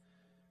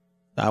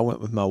I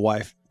went with my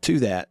wife to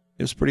that.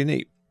 It was pretty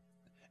neat.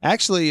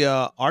 Actually,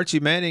 Archie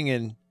Manning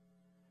and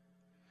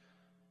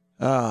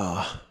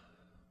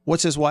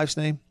what's his wife's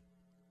name?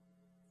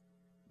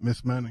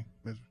 Miss Manning.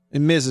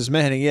 And Mrs.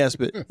 Manning, yes,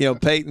 but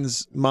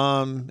Peyton's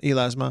mom,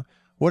 Eli's mom.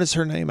 What is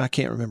her name? I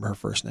can't remember her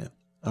first name.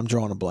 I'm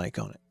drawing a blank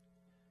on it.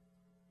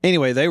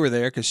 Anyway, they were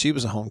there because she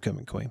was a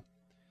homecoming queen.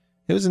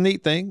 It was a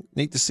neat thing.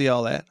 Neat to see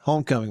all that.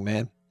 Homecoming,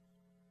 man.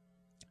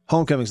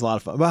 Homecoming's a lot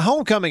of fun. But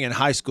homecoming in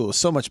high school is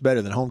so much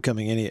better than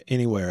homecoming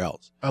anywhere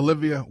else.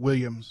 Olivia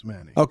Williams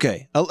Manning.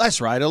 Okay.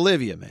 That's right.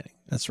 Olivia Manning.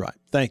 That's right.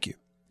 Thank you.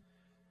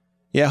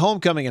 Yeah,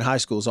 homecoming in high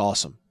school is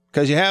awesome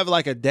because you have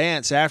a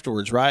dance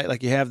afterwards, right?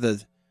 Like you have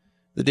the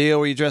deal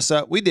where you dress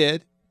up. We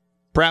did.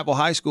 Prattville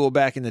High School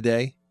back in the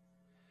day.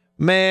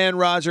 Man,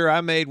 Roger,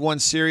 I made one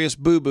serious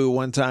boo-boo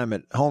one time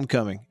at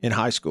homecoming in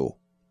high school.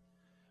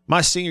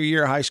 My senior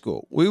year of high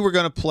school, we were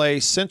going to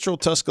play Central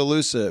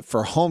Tuscaloosa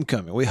for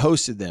homecoming. We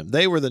hosted them.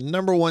 They were the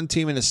number one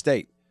team in the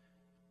state.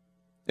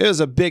 It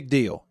was a big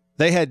deal.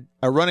 They had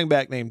a running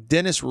back named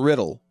Dennis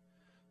Riddle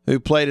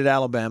who played at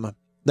Alabama.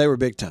 They were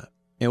big time.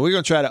 And we were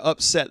going to try to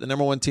upset the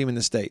number one team in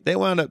the state. They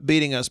wound up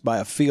beating us by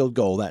a field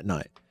goal that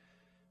night.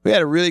 We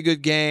had a really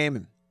good game,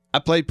 and I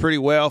played pretty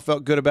well,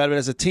 felt good about it.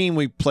 As a team,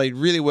 we played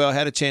really well,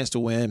 had a chance to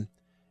win.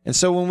 And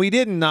so when we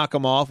didn't knock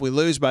them off, we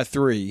lose by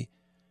 3,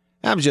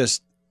 I'm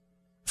just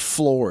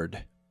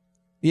floored.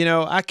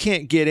 I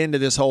can't get into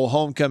this whole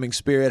homecoming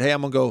spirit. Hey,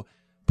 I'm going to go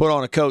put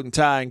on a coat and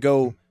tie and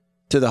go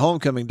to the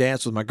homecoming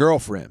dance with my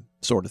girlfriend,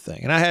 sort of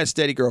thing. And I had a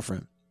steady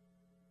girlfriend.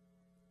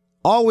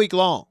 All week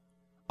long,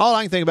 all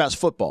I can think about is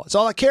football. It's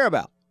all I care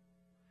about.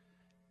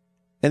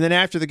 And then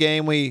after the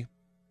game,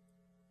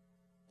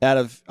 out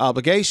of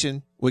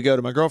obligation, we go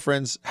to my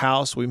girlfriend's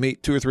house. We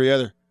meet 2 or 3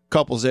 other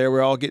couples there.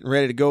 We're all getting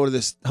ready to go to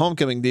this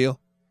homecoming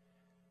deal.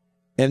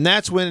 And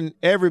that's when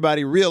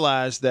everybody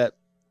realized that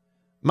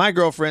my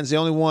girlfriend's the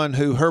only one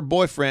who her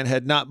boyfriend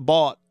had not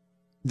bought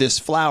this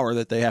flower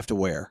that they have to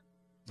wear.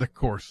 The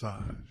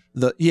corsage.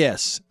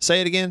 Yes.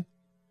 Say it again.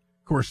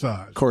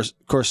 Corsage.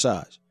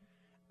 Corsage.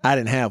 I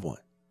didn't have one.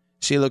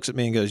 She looks at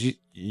me and goes,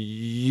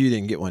 "You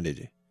didn't get one, did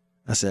you?"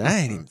 I said, I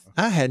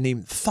hadn't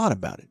even thought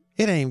about it.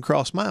 It ain't even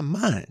crossed my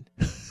mind.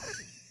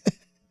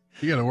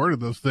 You got to order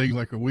those things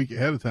like a week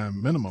ahead of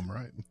time minimum,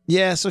 right?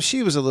 Yeah, so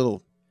she was a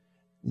little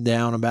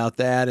down about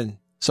that. And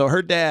so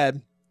her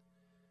dad,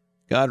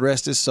 God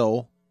rest his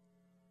soul,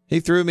 he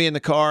threw me in the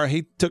car.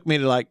 He took me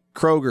to like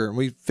Kroger and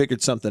we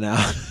figured something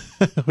out.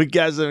 We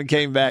got some and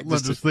came back.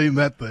 Let's just seen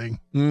that thing.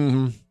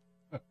 Mm-hmm.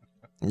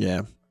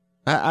 Yeah.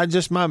 I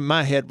just,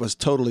 my head was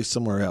totally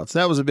somewhere else.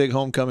 That was a big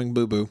homecoming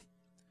boo-boo.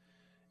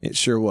 It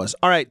sure was.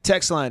 All right,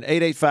 text line,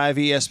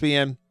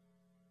 885-ESPN.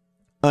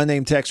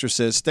 Unnamed texter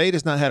says, State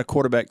has not had a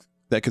quarterback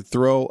that could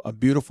throw a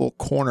beautiful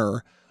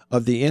corner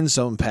of the end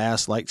zone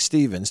pass like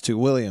Stevens to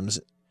Williams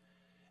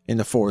in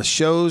the fourth.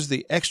 Shows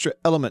the extra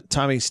element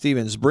Tommy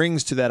Stevens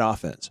brings to that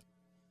offense.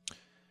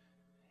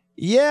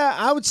 Yeah,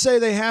 I would say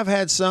they have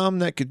had some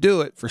that could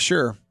do it for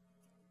sure.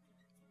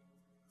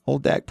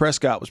 Old Dak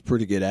Prescott was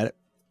pretty good at it.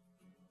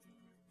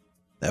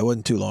 That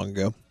wasn't too long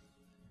ago.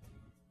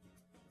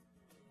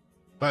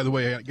 By the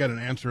way, I got an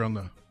answer on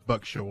the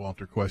Buck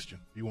Showalter question.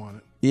 You want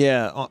it?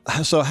 Yeah.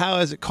 So how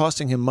is it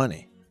costing him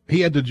money?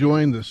 He had to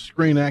join the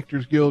Screen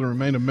Actors Guild and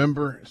remain a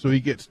member, so he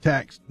gets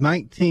taxed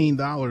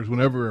 $19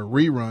 whenever a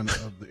rerun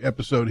of the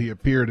episode he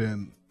appeared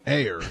in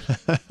airs.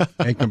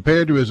 And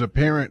compared to his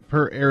apparent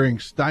per airing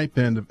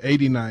stipend of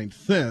 89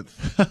 cents,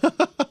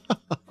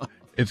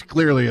 it's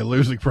clearly a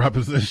losing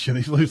proposition.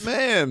 He's losing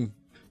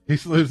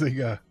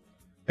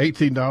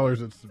 $18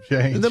 and some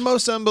change. The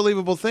most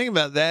unbelievable thing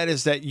about that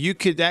is that you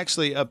could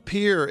actually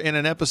appear in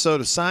an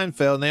episode of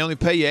Seinfeld and they only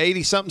pay you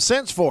 80-something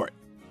cents for it.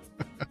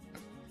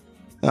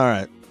 All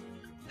right.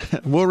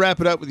 We'll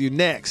wrap it up with you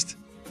next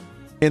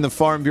in the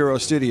Farm Bureau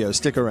studio.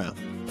 Stick around.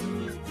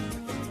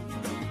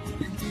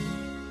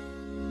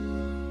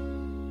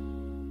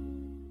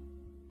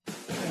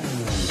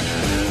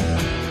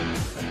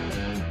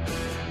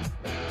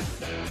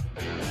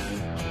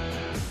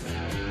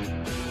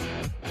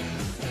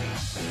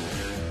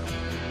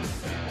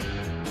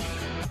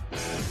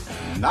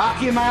 Knock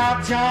him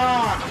out,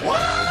 John.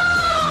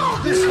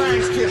 Wow! This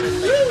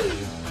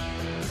Thanksgiving.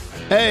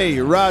 Hey,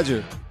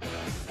 Roger.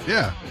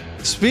 Yeah.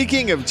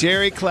 Speaking of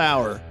Jerry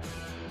Clower,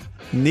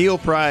 Neil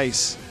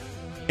Price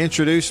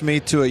introduced me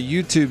to a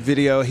YouTube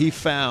video he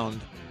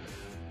found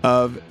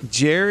of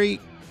Jerry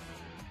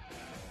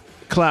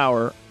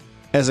Clower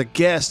as a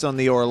guest on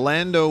the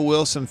Orlando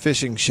Wilson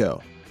Fishing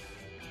Show.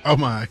 Oh,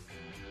 my.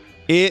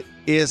 It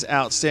is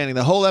outstanding.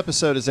 The whole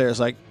episode is there. It's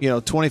like,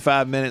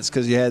 25 minutes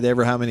because you had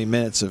ever how many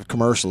minutes of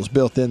commercials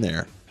built in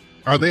there.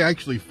 Are they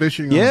actually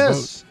fishing on a boat?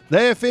 Yes,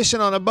 they're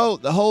fishing on a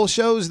boat. The whole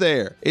show's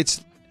there. They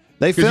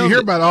filmed. filmed You hear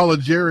it. about all of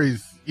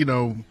Jerry's,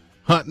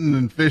 hunting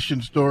and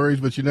fishing stories,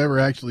 but you never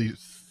actually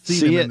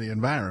see him in the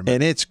environment.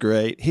 And it's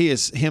great. He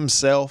is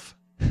himself.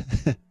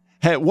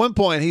 At one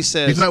point, he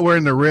says, he's not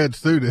wearing the red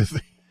suit, is he?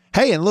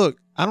 Hey, and look,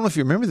 I don't know if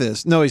you remember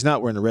this. No, he's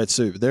not wearing the red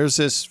suit. But there's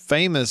this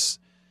famous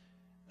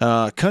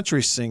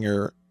country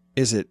singer.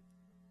 Am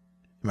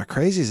I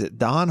crazy? Is it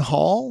Don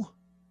Hall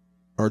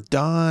or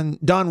Don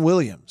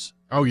Williams?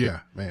 Oh,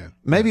 yeah, man.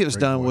 Maybe it was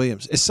Don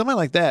Williams. It's somebody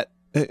like that.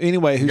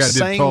 Anyway, who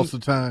sang Tulsa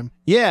Time.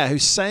 Yeah, who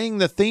sang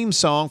the theme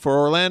song for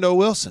Orlando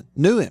Wilson.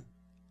 Knew him.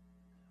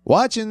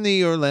 Watching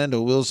the Orlando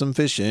Wilson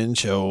Fishing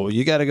Show.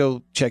 You got to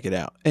go check it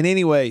out. And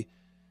anyway,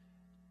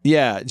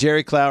 yeah,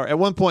 Jerry Clower. At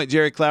one point,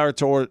 Jerry Clower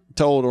told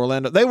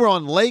Orlando. They were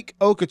on Lake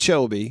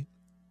Okeechobee.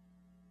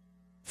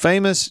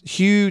 Famous,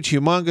 huge,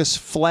 humongous,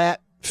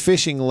 flat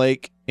fishing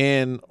lake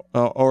in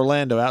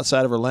Orlando,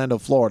 outside of Orlando,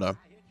 Florida.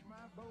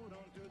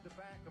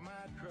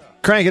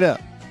 Crank it up.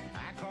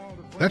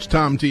 That's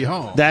Tom T.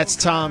 Hall. That's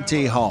Tom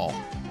T. Hall.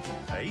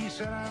 He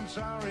said, I'm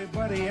sorry,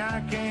 buddy,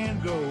 I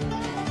can't go.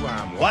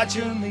 I'm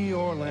watching the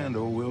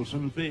Orlando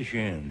Wilson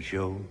Fishing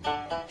Show.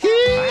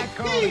 I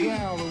called a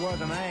gal who was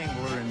an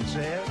angler and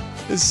said,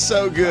 It's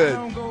so good. I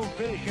don't go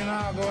fishing,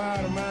 I'll go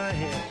out of my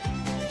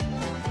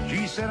head.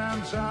 She said,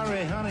 I'm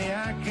sorry, honey,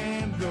 I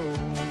can't go.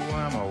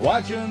 I'm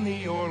watching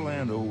the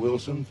Orlando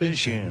Wilson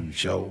Fishing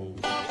Show.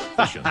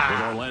 Fishing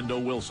with Orlando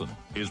Wilson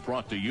is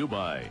brought to you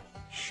by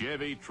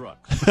Chevy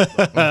Trucks. We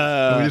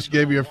just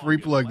gave you a free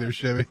plug there,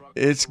 Chevy.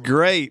 It's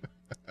great.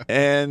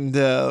 And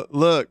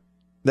look,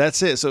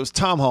 that's it. So it was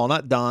Tom Hall,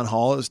 not Don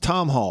Hall. It was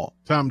Tom Hall.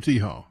 Tom T.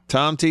 Hall.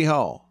 Tom T.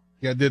 Hall.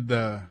 Yeah, I did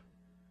the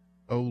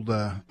old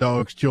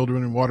Dogs,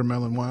 Children, and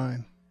Watermelon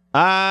Wine.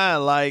 I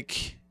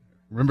like.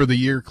 Remember the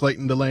year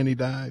Clayton Delaney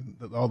died?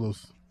 All those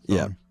songs.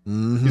 Yeah.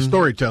 Mm-hmm. His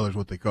storyteller is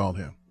what they called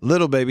him.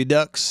 Little Baby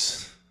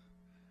Ducks.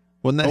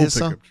 Wasn't that his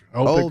song?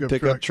 Old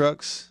pickup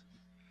trucks.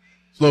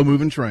 Slow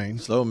moving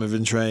trains. Slow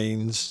moving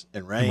trains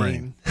and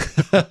rain.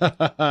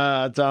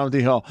 Tom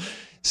D. Hall.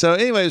 So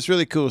anyway, it's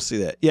really cool to see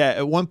that. Yeah,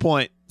 at one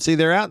point, see,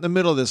 they're out in the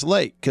middle of this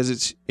lake because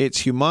it's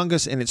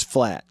humongous and it's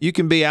flat. You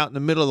can be out in the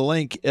middle of the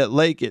lake at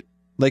Lake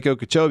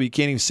Okeechobee. You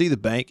can't even see the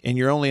bank, and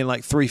you're only in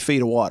like 3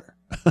 feet of water.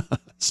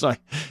 It's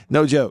like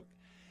no joke.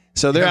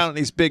 So they're out in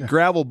these big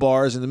gravel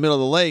bars in the middle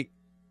of the lake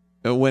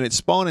when it's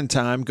spawning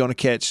time, going to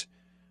catch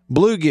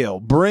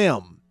bluegill,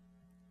 brim,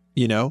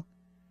 you know.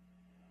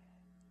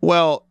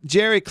 Well,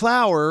 Jerry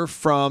Clower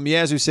from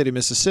Yazoo City,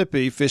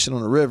 Mississippi, fishing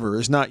on the river,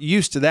 is not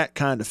used to that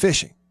kind of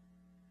fishing.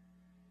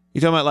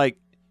 You're talking about like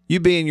you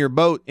be in your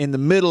boat in the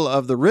middle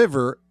of the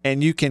river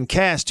and you can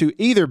cast to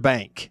either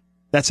bank.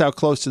 That's how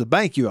close to the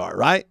bank you are,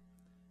 right?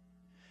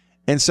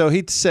 And so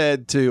he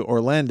said to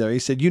Orlando, he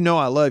said, "You know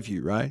I love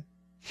you, right?"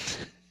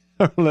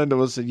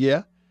 Orlando said,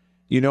 "Yeah."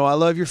 "You know I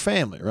love your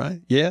family,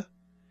 right?" "Yeah."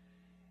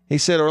 He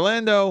said,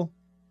 "Orlando,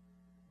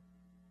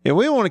 if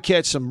we want to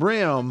catch some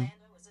brim..." Orlando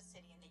is a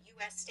city in the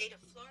U.S. state of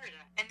Florida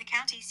and the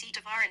county seat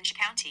of Orange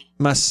County.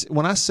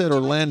 When I said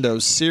Orlando,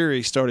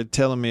 Siri started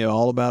telling me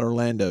all about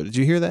Orlando. Did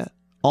you hear that?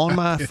 On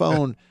my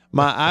phone,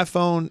 my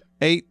iPhone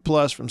 8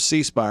 Plus from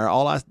C Spire,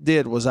 all I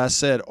did was I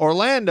said,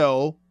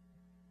 "Orlando,"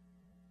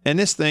 and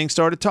this thing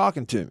started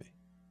talking to me,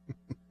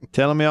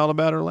 telling me all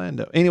about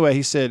Orlando. Anyway,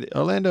 he said,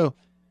 "Orlando,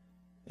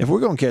 if we're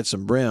going to catch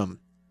some brim,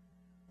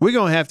 we're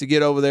going to have to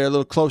get over there a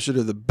little closer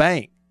to the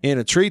bank in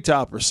a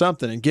treetop or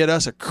something and get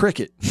us a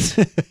cricket."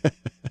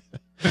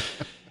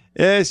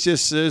 It's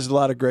just, there's a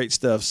lot of great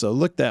stuff. So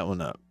look that one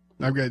up.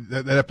 I've got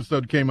that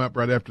episode came up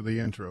right after the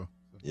intro.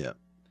 Yeah.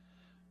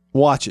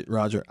 Watch it,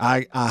 Roger.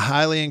 I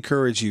highly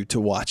encourage you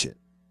to watch it.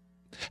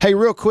 Hey,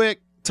 real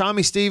quick,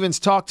 Tommy Stevens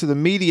talked to the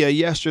media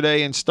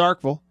yesterday in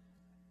Starkville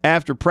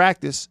after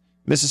practice.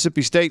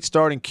 Mississippi State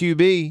starting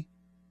QB.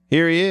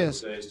 Here he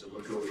is. Days to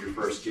look over your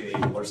first game.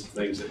 What are some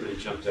things that really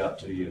jumped out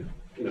to you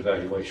in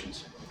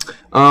evaluations? It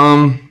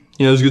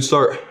was a good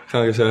start. Kind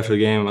of like I said after the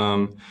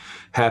game,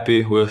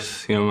 happy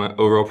with my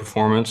overall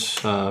performance.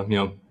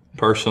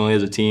 Personally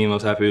as a team, I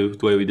was happy with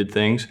the way we did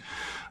things.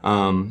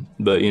 But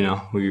we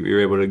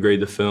were able to grade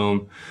the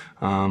film,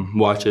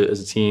 watch it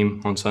as a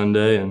team on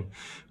Sunday, and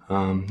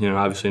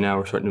obviously now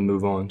we're starting to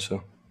move on.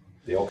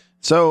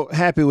 So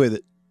happy with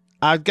it.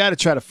 I've got to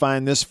try to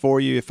find this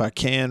for you if I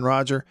can,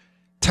 Roger.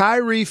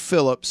 Tyree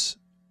Phillips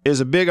is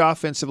a big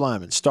offensive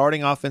lineman,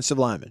 starting offensive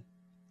lineman.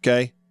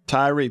 Okay,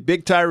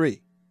 Big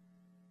Tyree.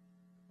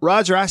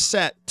 Roger, I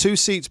sat 2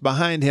 seats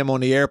behind him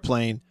on the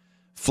airplane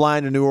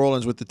flying to New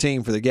Orleans with the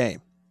team for the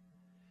game.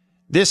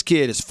 This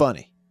kid is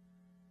funny.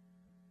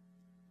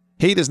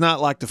 He does not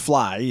like to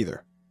fly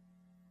either.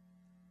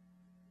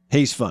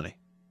 He's funny.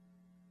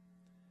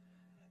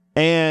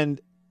 And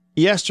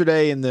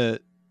yesterday in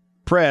the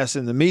press,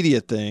 in the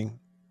media thing,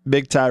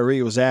 Big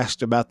Tyree was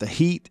asked about the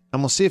heat.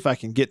 I'm going to see if I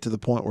can get to the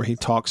point where he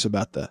talks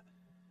about the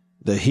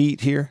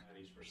heat here.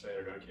 Per se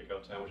are going to kick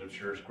off time, which I'm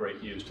sure is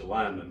great news to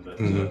linemen, but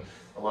a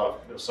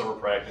lot of summer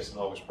practice and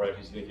August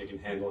practice, you think you can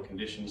handle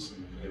conditions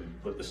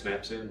and put the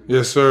snaps in?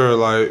 Yes, sir.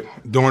 Like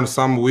during the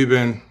summer, we've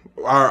been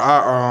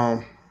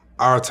our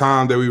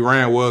time that we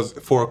ran was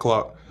 4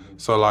 o'clock.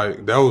 So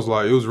like that was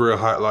like it was real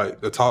hot. Like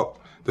the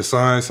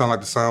sun, it sounded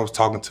like the sun was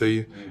talking to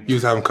you. You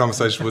was having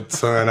conversations with the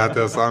sun out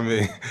there. So I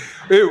mean,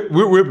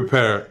 we're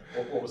prepared.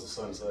 What was the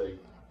sun saying?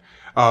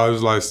 It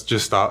was like,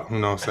 just stop. You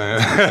know what I'm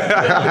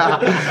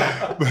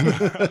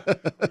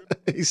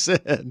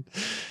saying?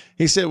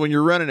 He said when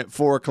you're running at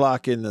 4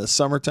 o'clock in the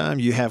summertime,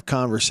 you have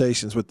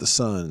conversations with the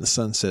sun, and the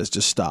sun says,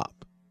 just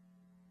stop.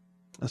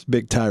 That's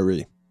Big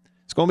Tyree.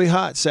 It's going to be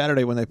hot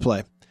Saturday when they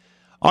play.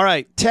 All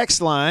right,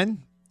 text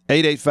line,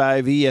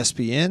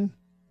 885-ESPN.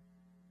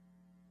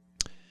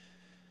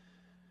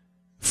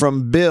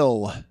 From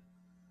Bill.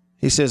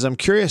 He says, I'm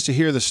curious to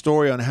hear the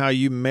story on how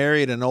you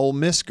married an Ole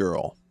Miss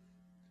girl.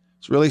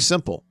 It's really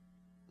simple.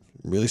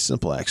 Really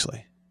simple,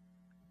 actually.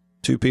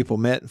 2 people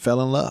met and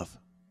fell in love.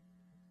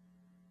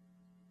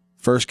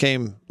 First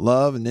came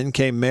love, and then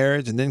came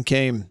marriage, and then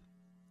came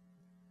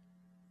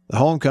the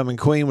homecoming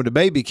queen with a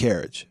baby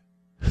carriage.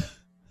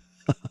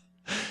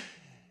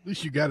 At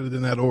least you got it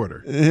in that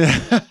order.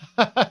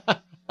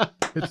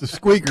 It's a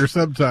squeaker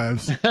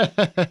sometimes.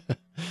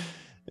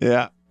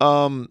 Yeah.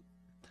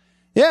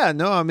 Yeah,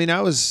 no, I mean,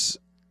 I was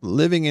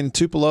living in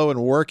Tupelo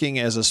and working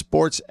as a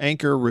sports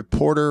anchor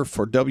reporter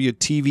for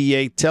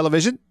WTVA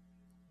television.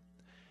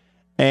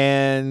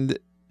 And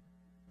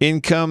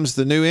in comes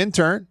the new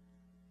intern.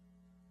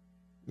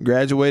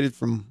 Graduated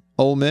from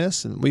Ole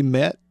Miss, and we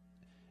met.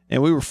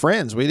 And we were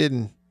friends. We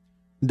didn't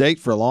date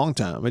for a long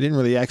time. We didn't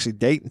really actually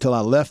date until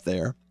I left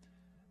there.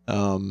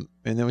 And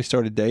then we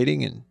started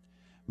dating.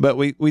 But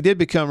we did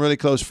become really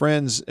close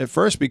friends at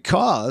first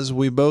because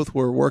we both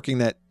were working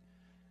that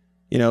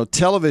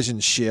television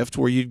shift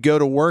where you'd go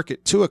to work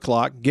at 2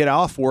 o'clock, get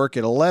off work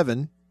at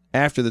 11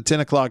 after the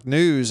 10 o'clock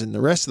news, and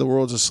the rest of the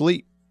world's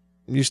asleep.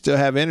 And you still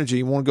have energy.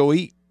 You want to go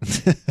eat.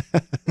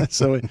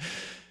 So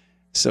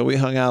So we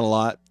hung out a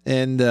lot.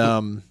 And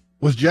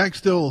was Jack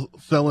still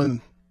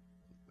selling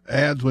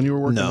ads when you were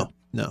working?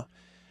 No.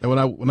 And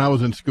when I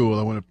was in school,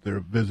 I went up there to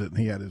visit, and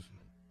he had his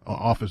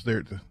office there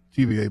at the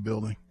TVA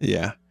building.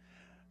 Yeah.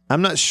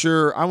 I'm not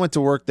sure. I went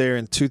to work there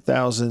in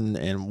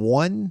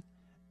 2001,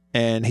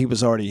 and he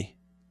was already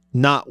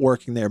not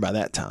working there by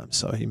that time.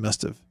 So he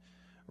must have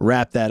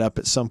wrapped that up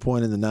at some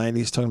point in the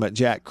 90s, talking about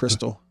Jack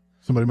Crystal.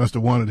 Somebody must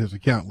have wanted his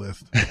account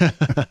list.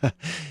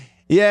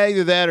 Yeah,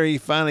 either that or he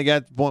finally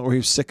got to the point where he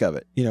was sick of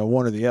it,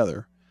 one or the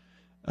other.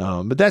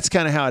 But that's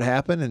kind of how it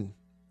happened. And,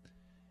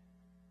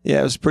 yeah,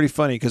 it was pretty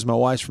funny because my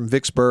wife's from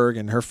Vicksburg,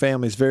 and her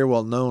family's very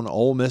well-known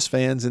Ole Miss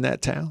fans in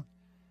that town.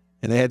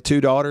 And they had 2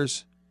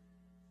 daughters,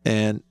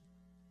 and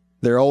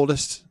their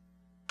oldest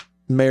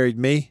married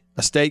me,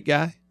 a state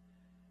guy.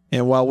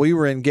 And while we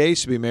were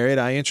engaged to be married,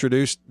 I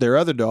introduced their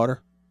other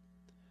daughter,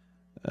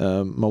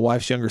 my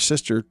wife's younger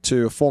sister,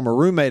 to a former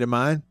roommate of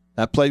mine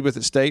I played with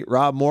at State,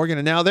 Rob Morgan,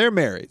 and now they're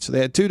married. So they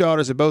had 2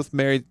 daughters that both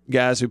married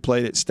guys who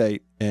played at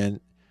State, and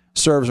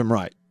serves them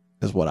right,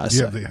 is what I say.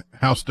 You have the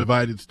house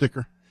divided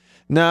sticker?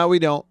 No, we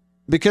don't,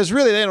 because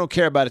really they don't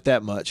care about it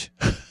that much.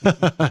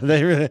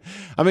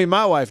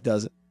 My wife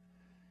doesn't.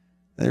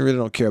 They really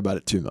don't care about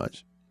it too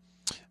much.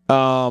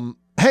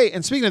 Hey,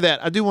 and speaking of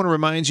that, I do want to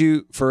remind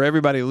you, for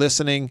everybody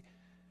listening,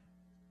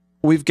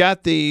 we've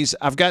got these.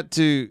 I've got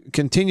to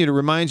continue to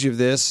remind you of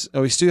this.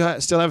 We still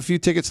have a few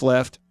tickets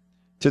left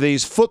to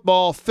these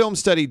football film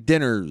study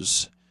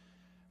dinners.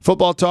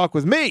 Football talk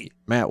with me,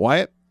 Matt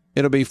Wyatt.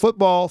 It'll be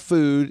football,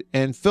 food,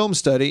 and film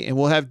study, and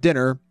we'll have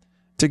dinner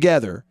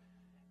together.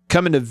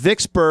 Coming to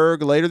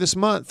Vicksburg later this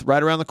month,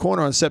 right around the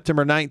corner on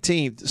September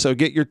 19th. So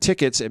get your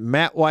tickets at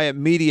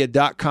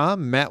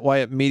mattwyattmedia.com,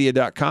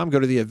 mattwyattmedia.com. Go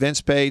to the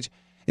events page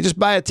and just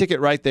buy a ticket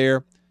right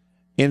there.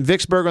 In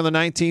Vicksburg on the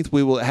 19th,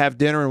 we will have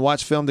dinner and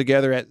watch film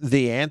together at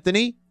The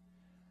Anthony.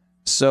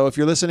 So if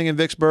you're listening in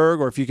Vicksburg,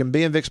 or if you can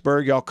be in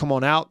Vicksburg, y'all come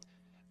on out.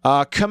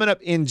 Coming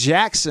up in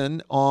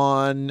Jackson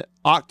on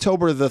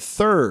October the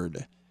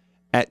 3rd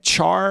at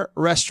Char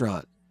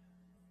Restaurant.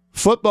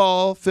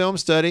 Football, film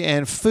study,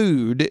 and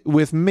food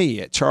with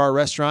me at Char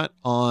Restaurant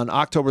on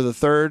October the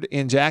 3rd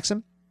in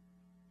Jackson.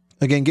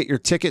 Again, get your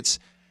tickets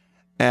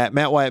at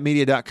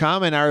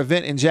mattwyattmedia.com. And our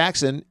event in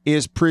Jackson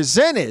is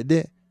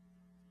presented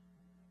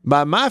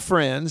by my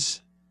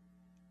friends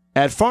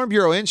at Farm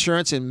Bureau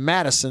Insurance in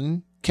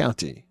Madison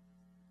County.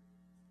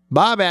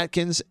 Bob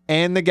Atkins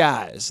and the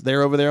guys.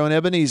 They're over there on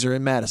Ebenezer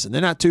in Madison.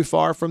 They're not too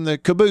far from the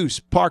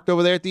caboose parked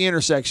over there at the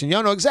intersection.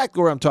 Y'all know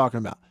exactly where I'm talking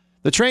about.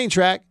 The train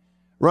track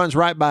runs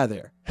right by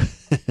there.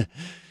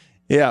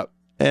 Yeah.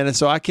 And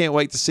so I can't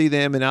wait to see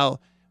them. And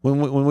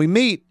when we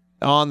meet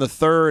on the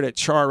 3rd at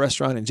Char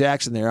Restaurant in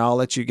Jackson there, I'll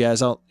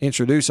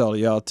introduce all of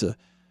y'all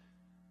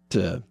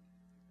to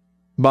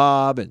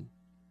Bob and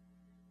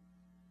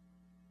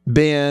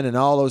Ben and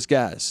all those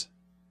guys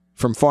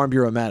from Farm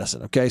Bureau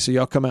Madison. Okay. So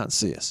y'all come out and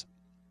see us.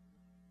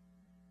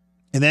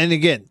 And then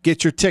again,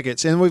 get your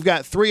tickets. And we've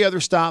got 3 other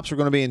stops. We're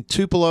going to be in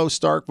Tupelo,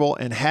 Starkville,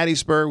 and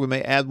Hattiesburg. We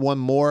may add one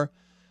more.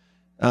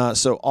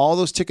 So all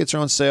those tickets are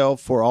on sale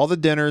for all the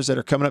dinners that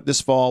are coming up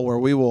this fall, where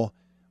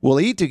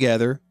we'll eat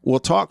together. We'll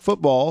talk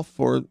football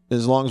for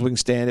as long as we can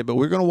stand it, but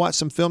we're going to watch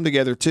some film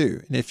together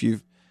too. And if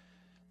you've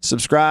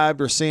subscribed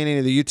or seen any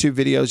of the YouTube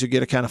videos, you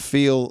get a kind of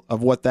feel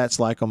of what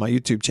that's like on my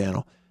YouTube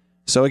channel.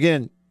 So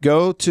again,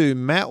 go to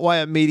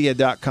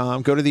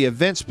mattwyattmedia.com, go to the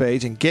events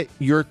page, and get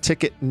your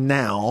ticket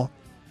now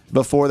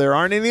before there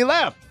aren't any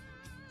left,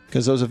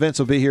 because those events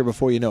will be here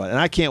before you know it. And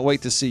I can't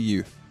wait to see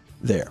you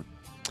there.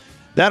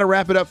 That'll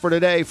wrap it up for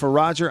today. For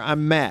Roger,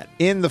 I'm Matt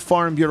in the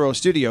Farm Bureau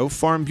studio.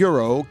 Farm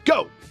Bureau,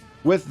 go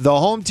with the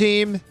home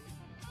team.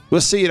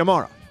 We'll see you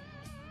tomorrow.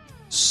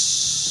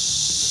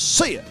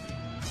 See ya.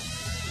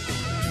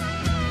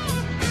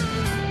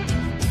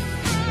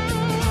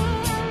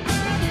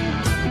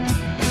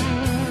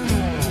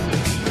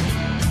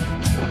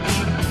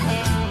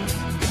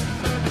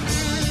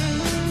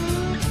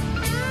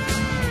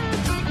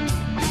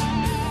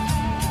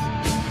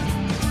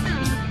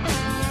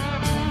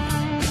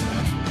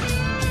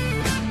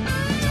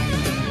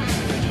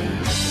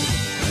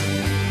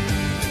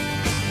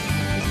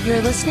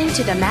 You're listening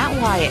to The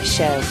Matt Wyatt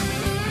Show.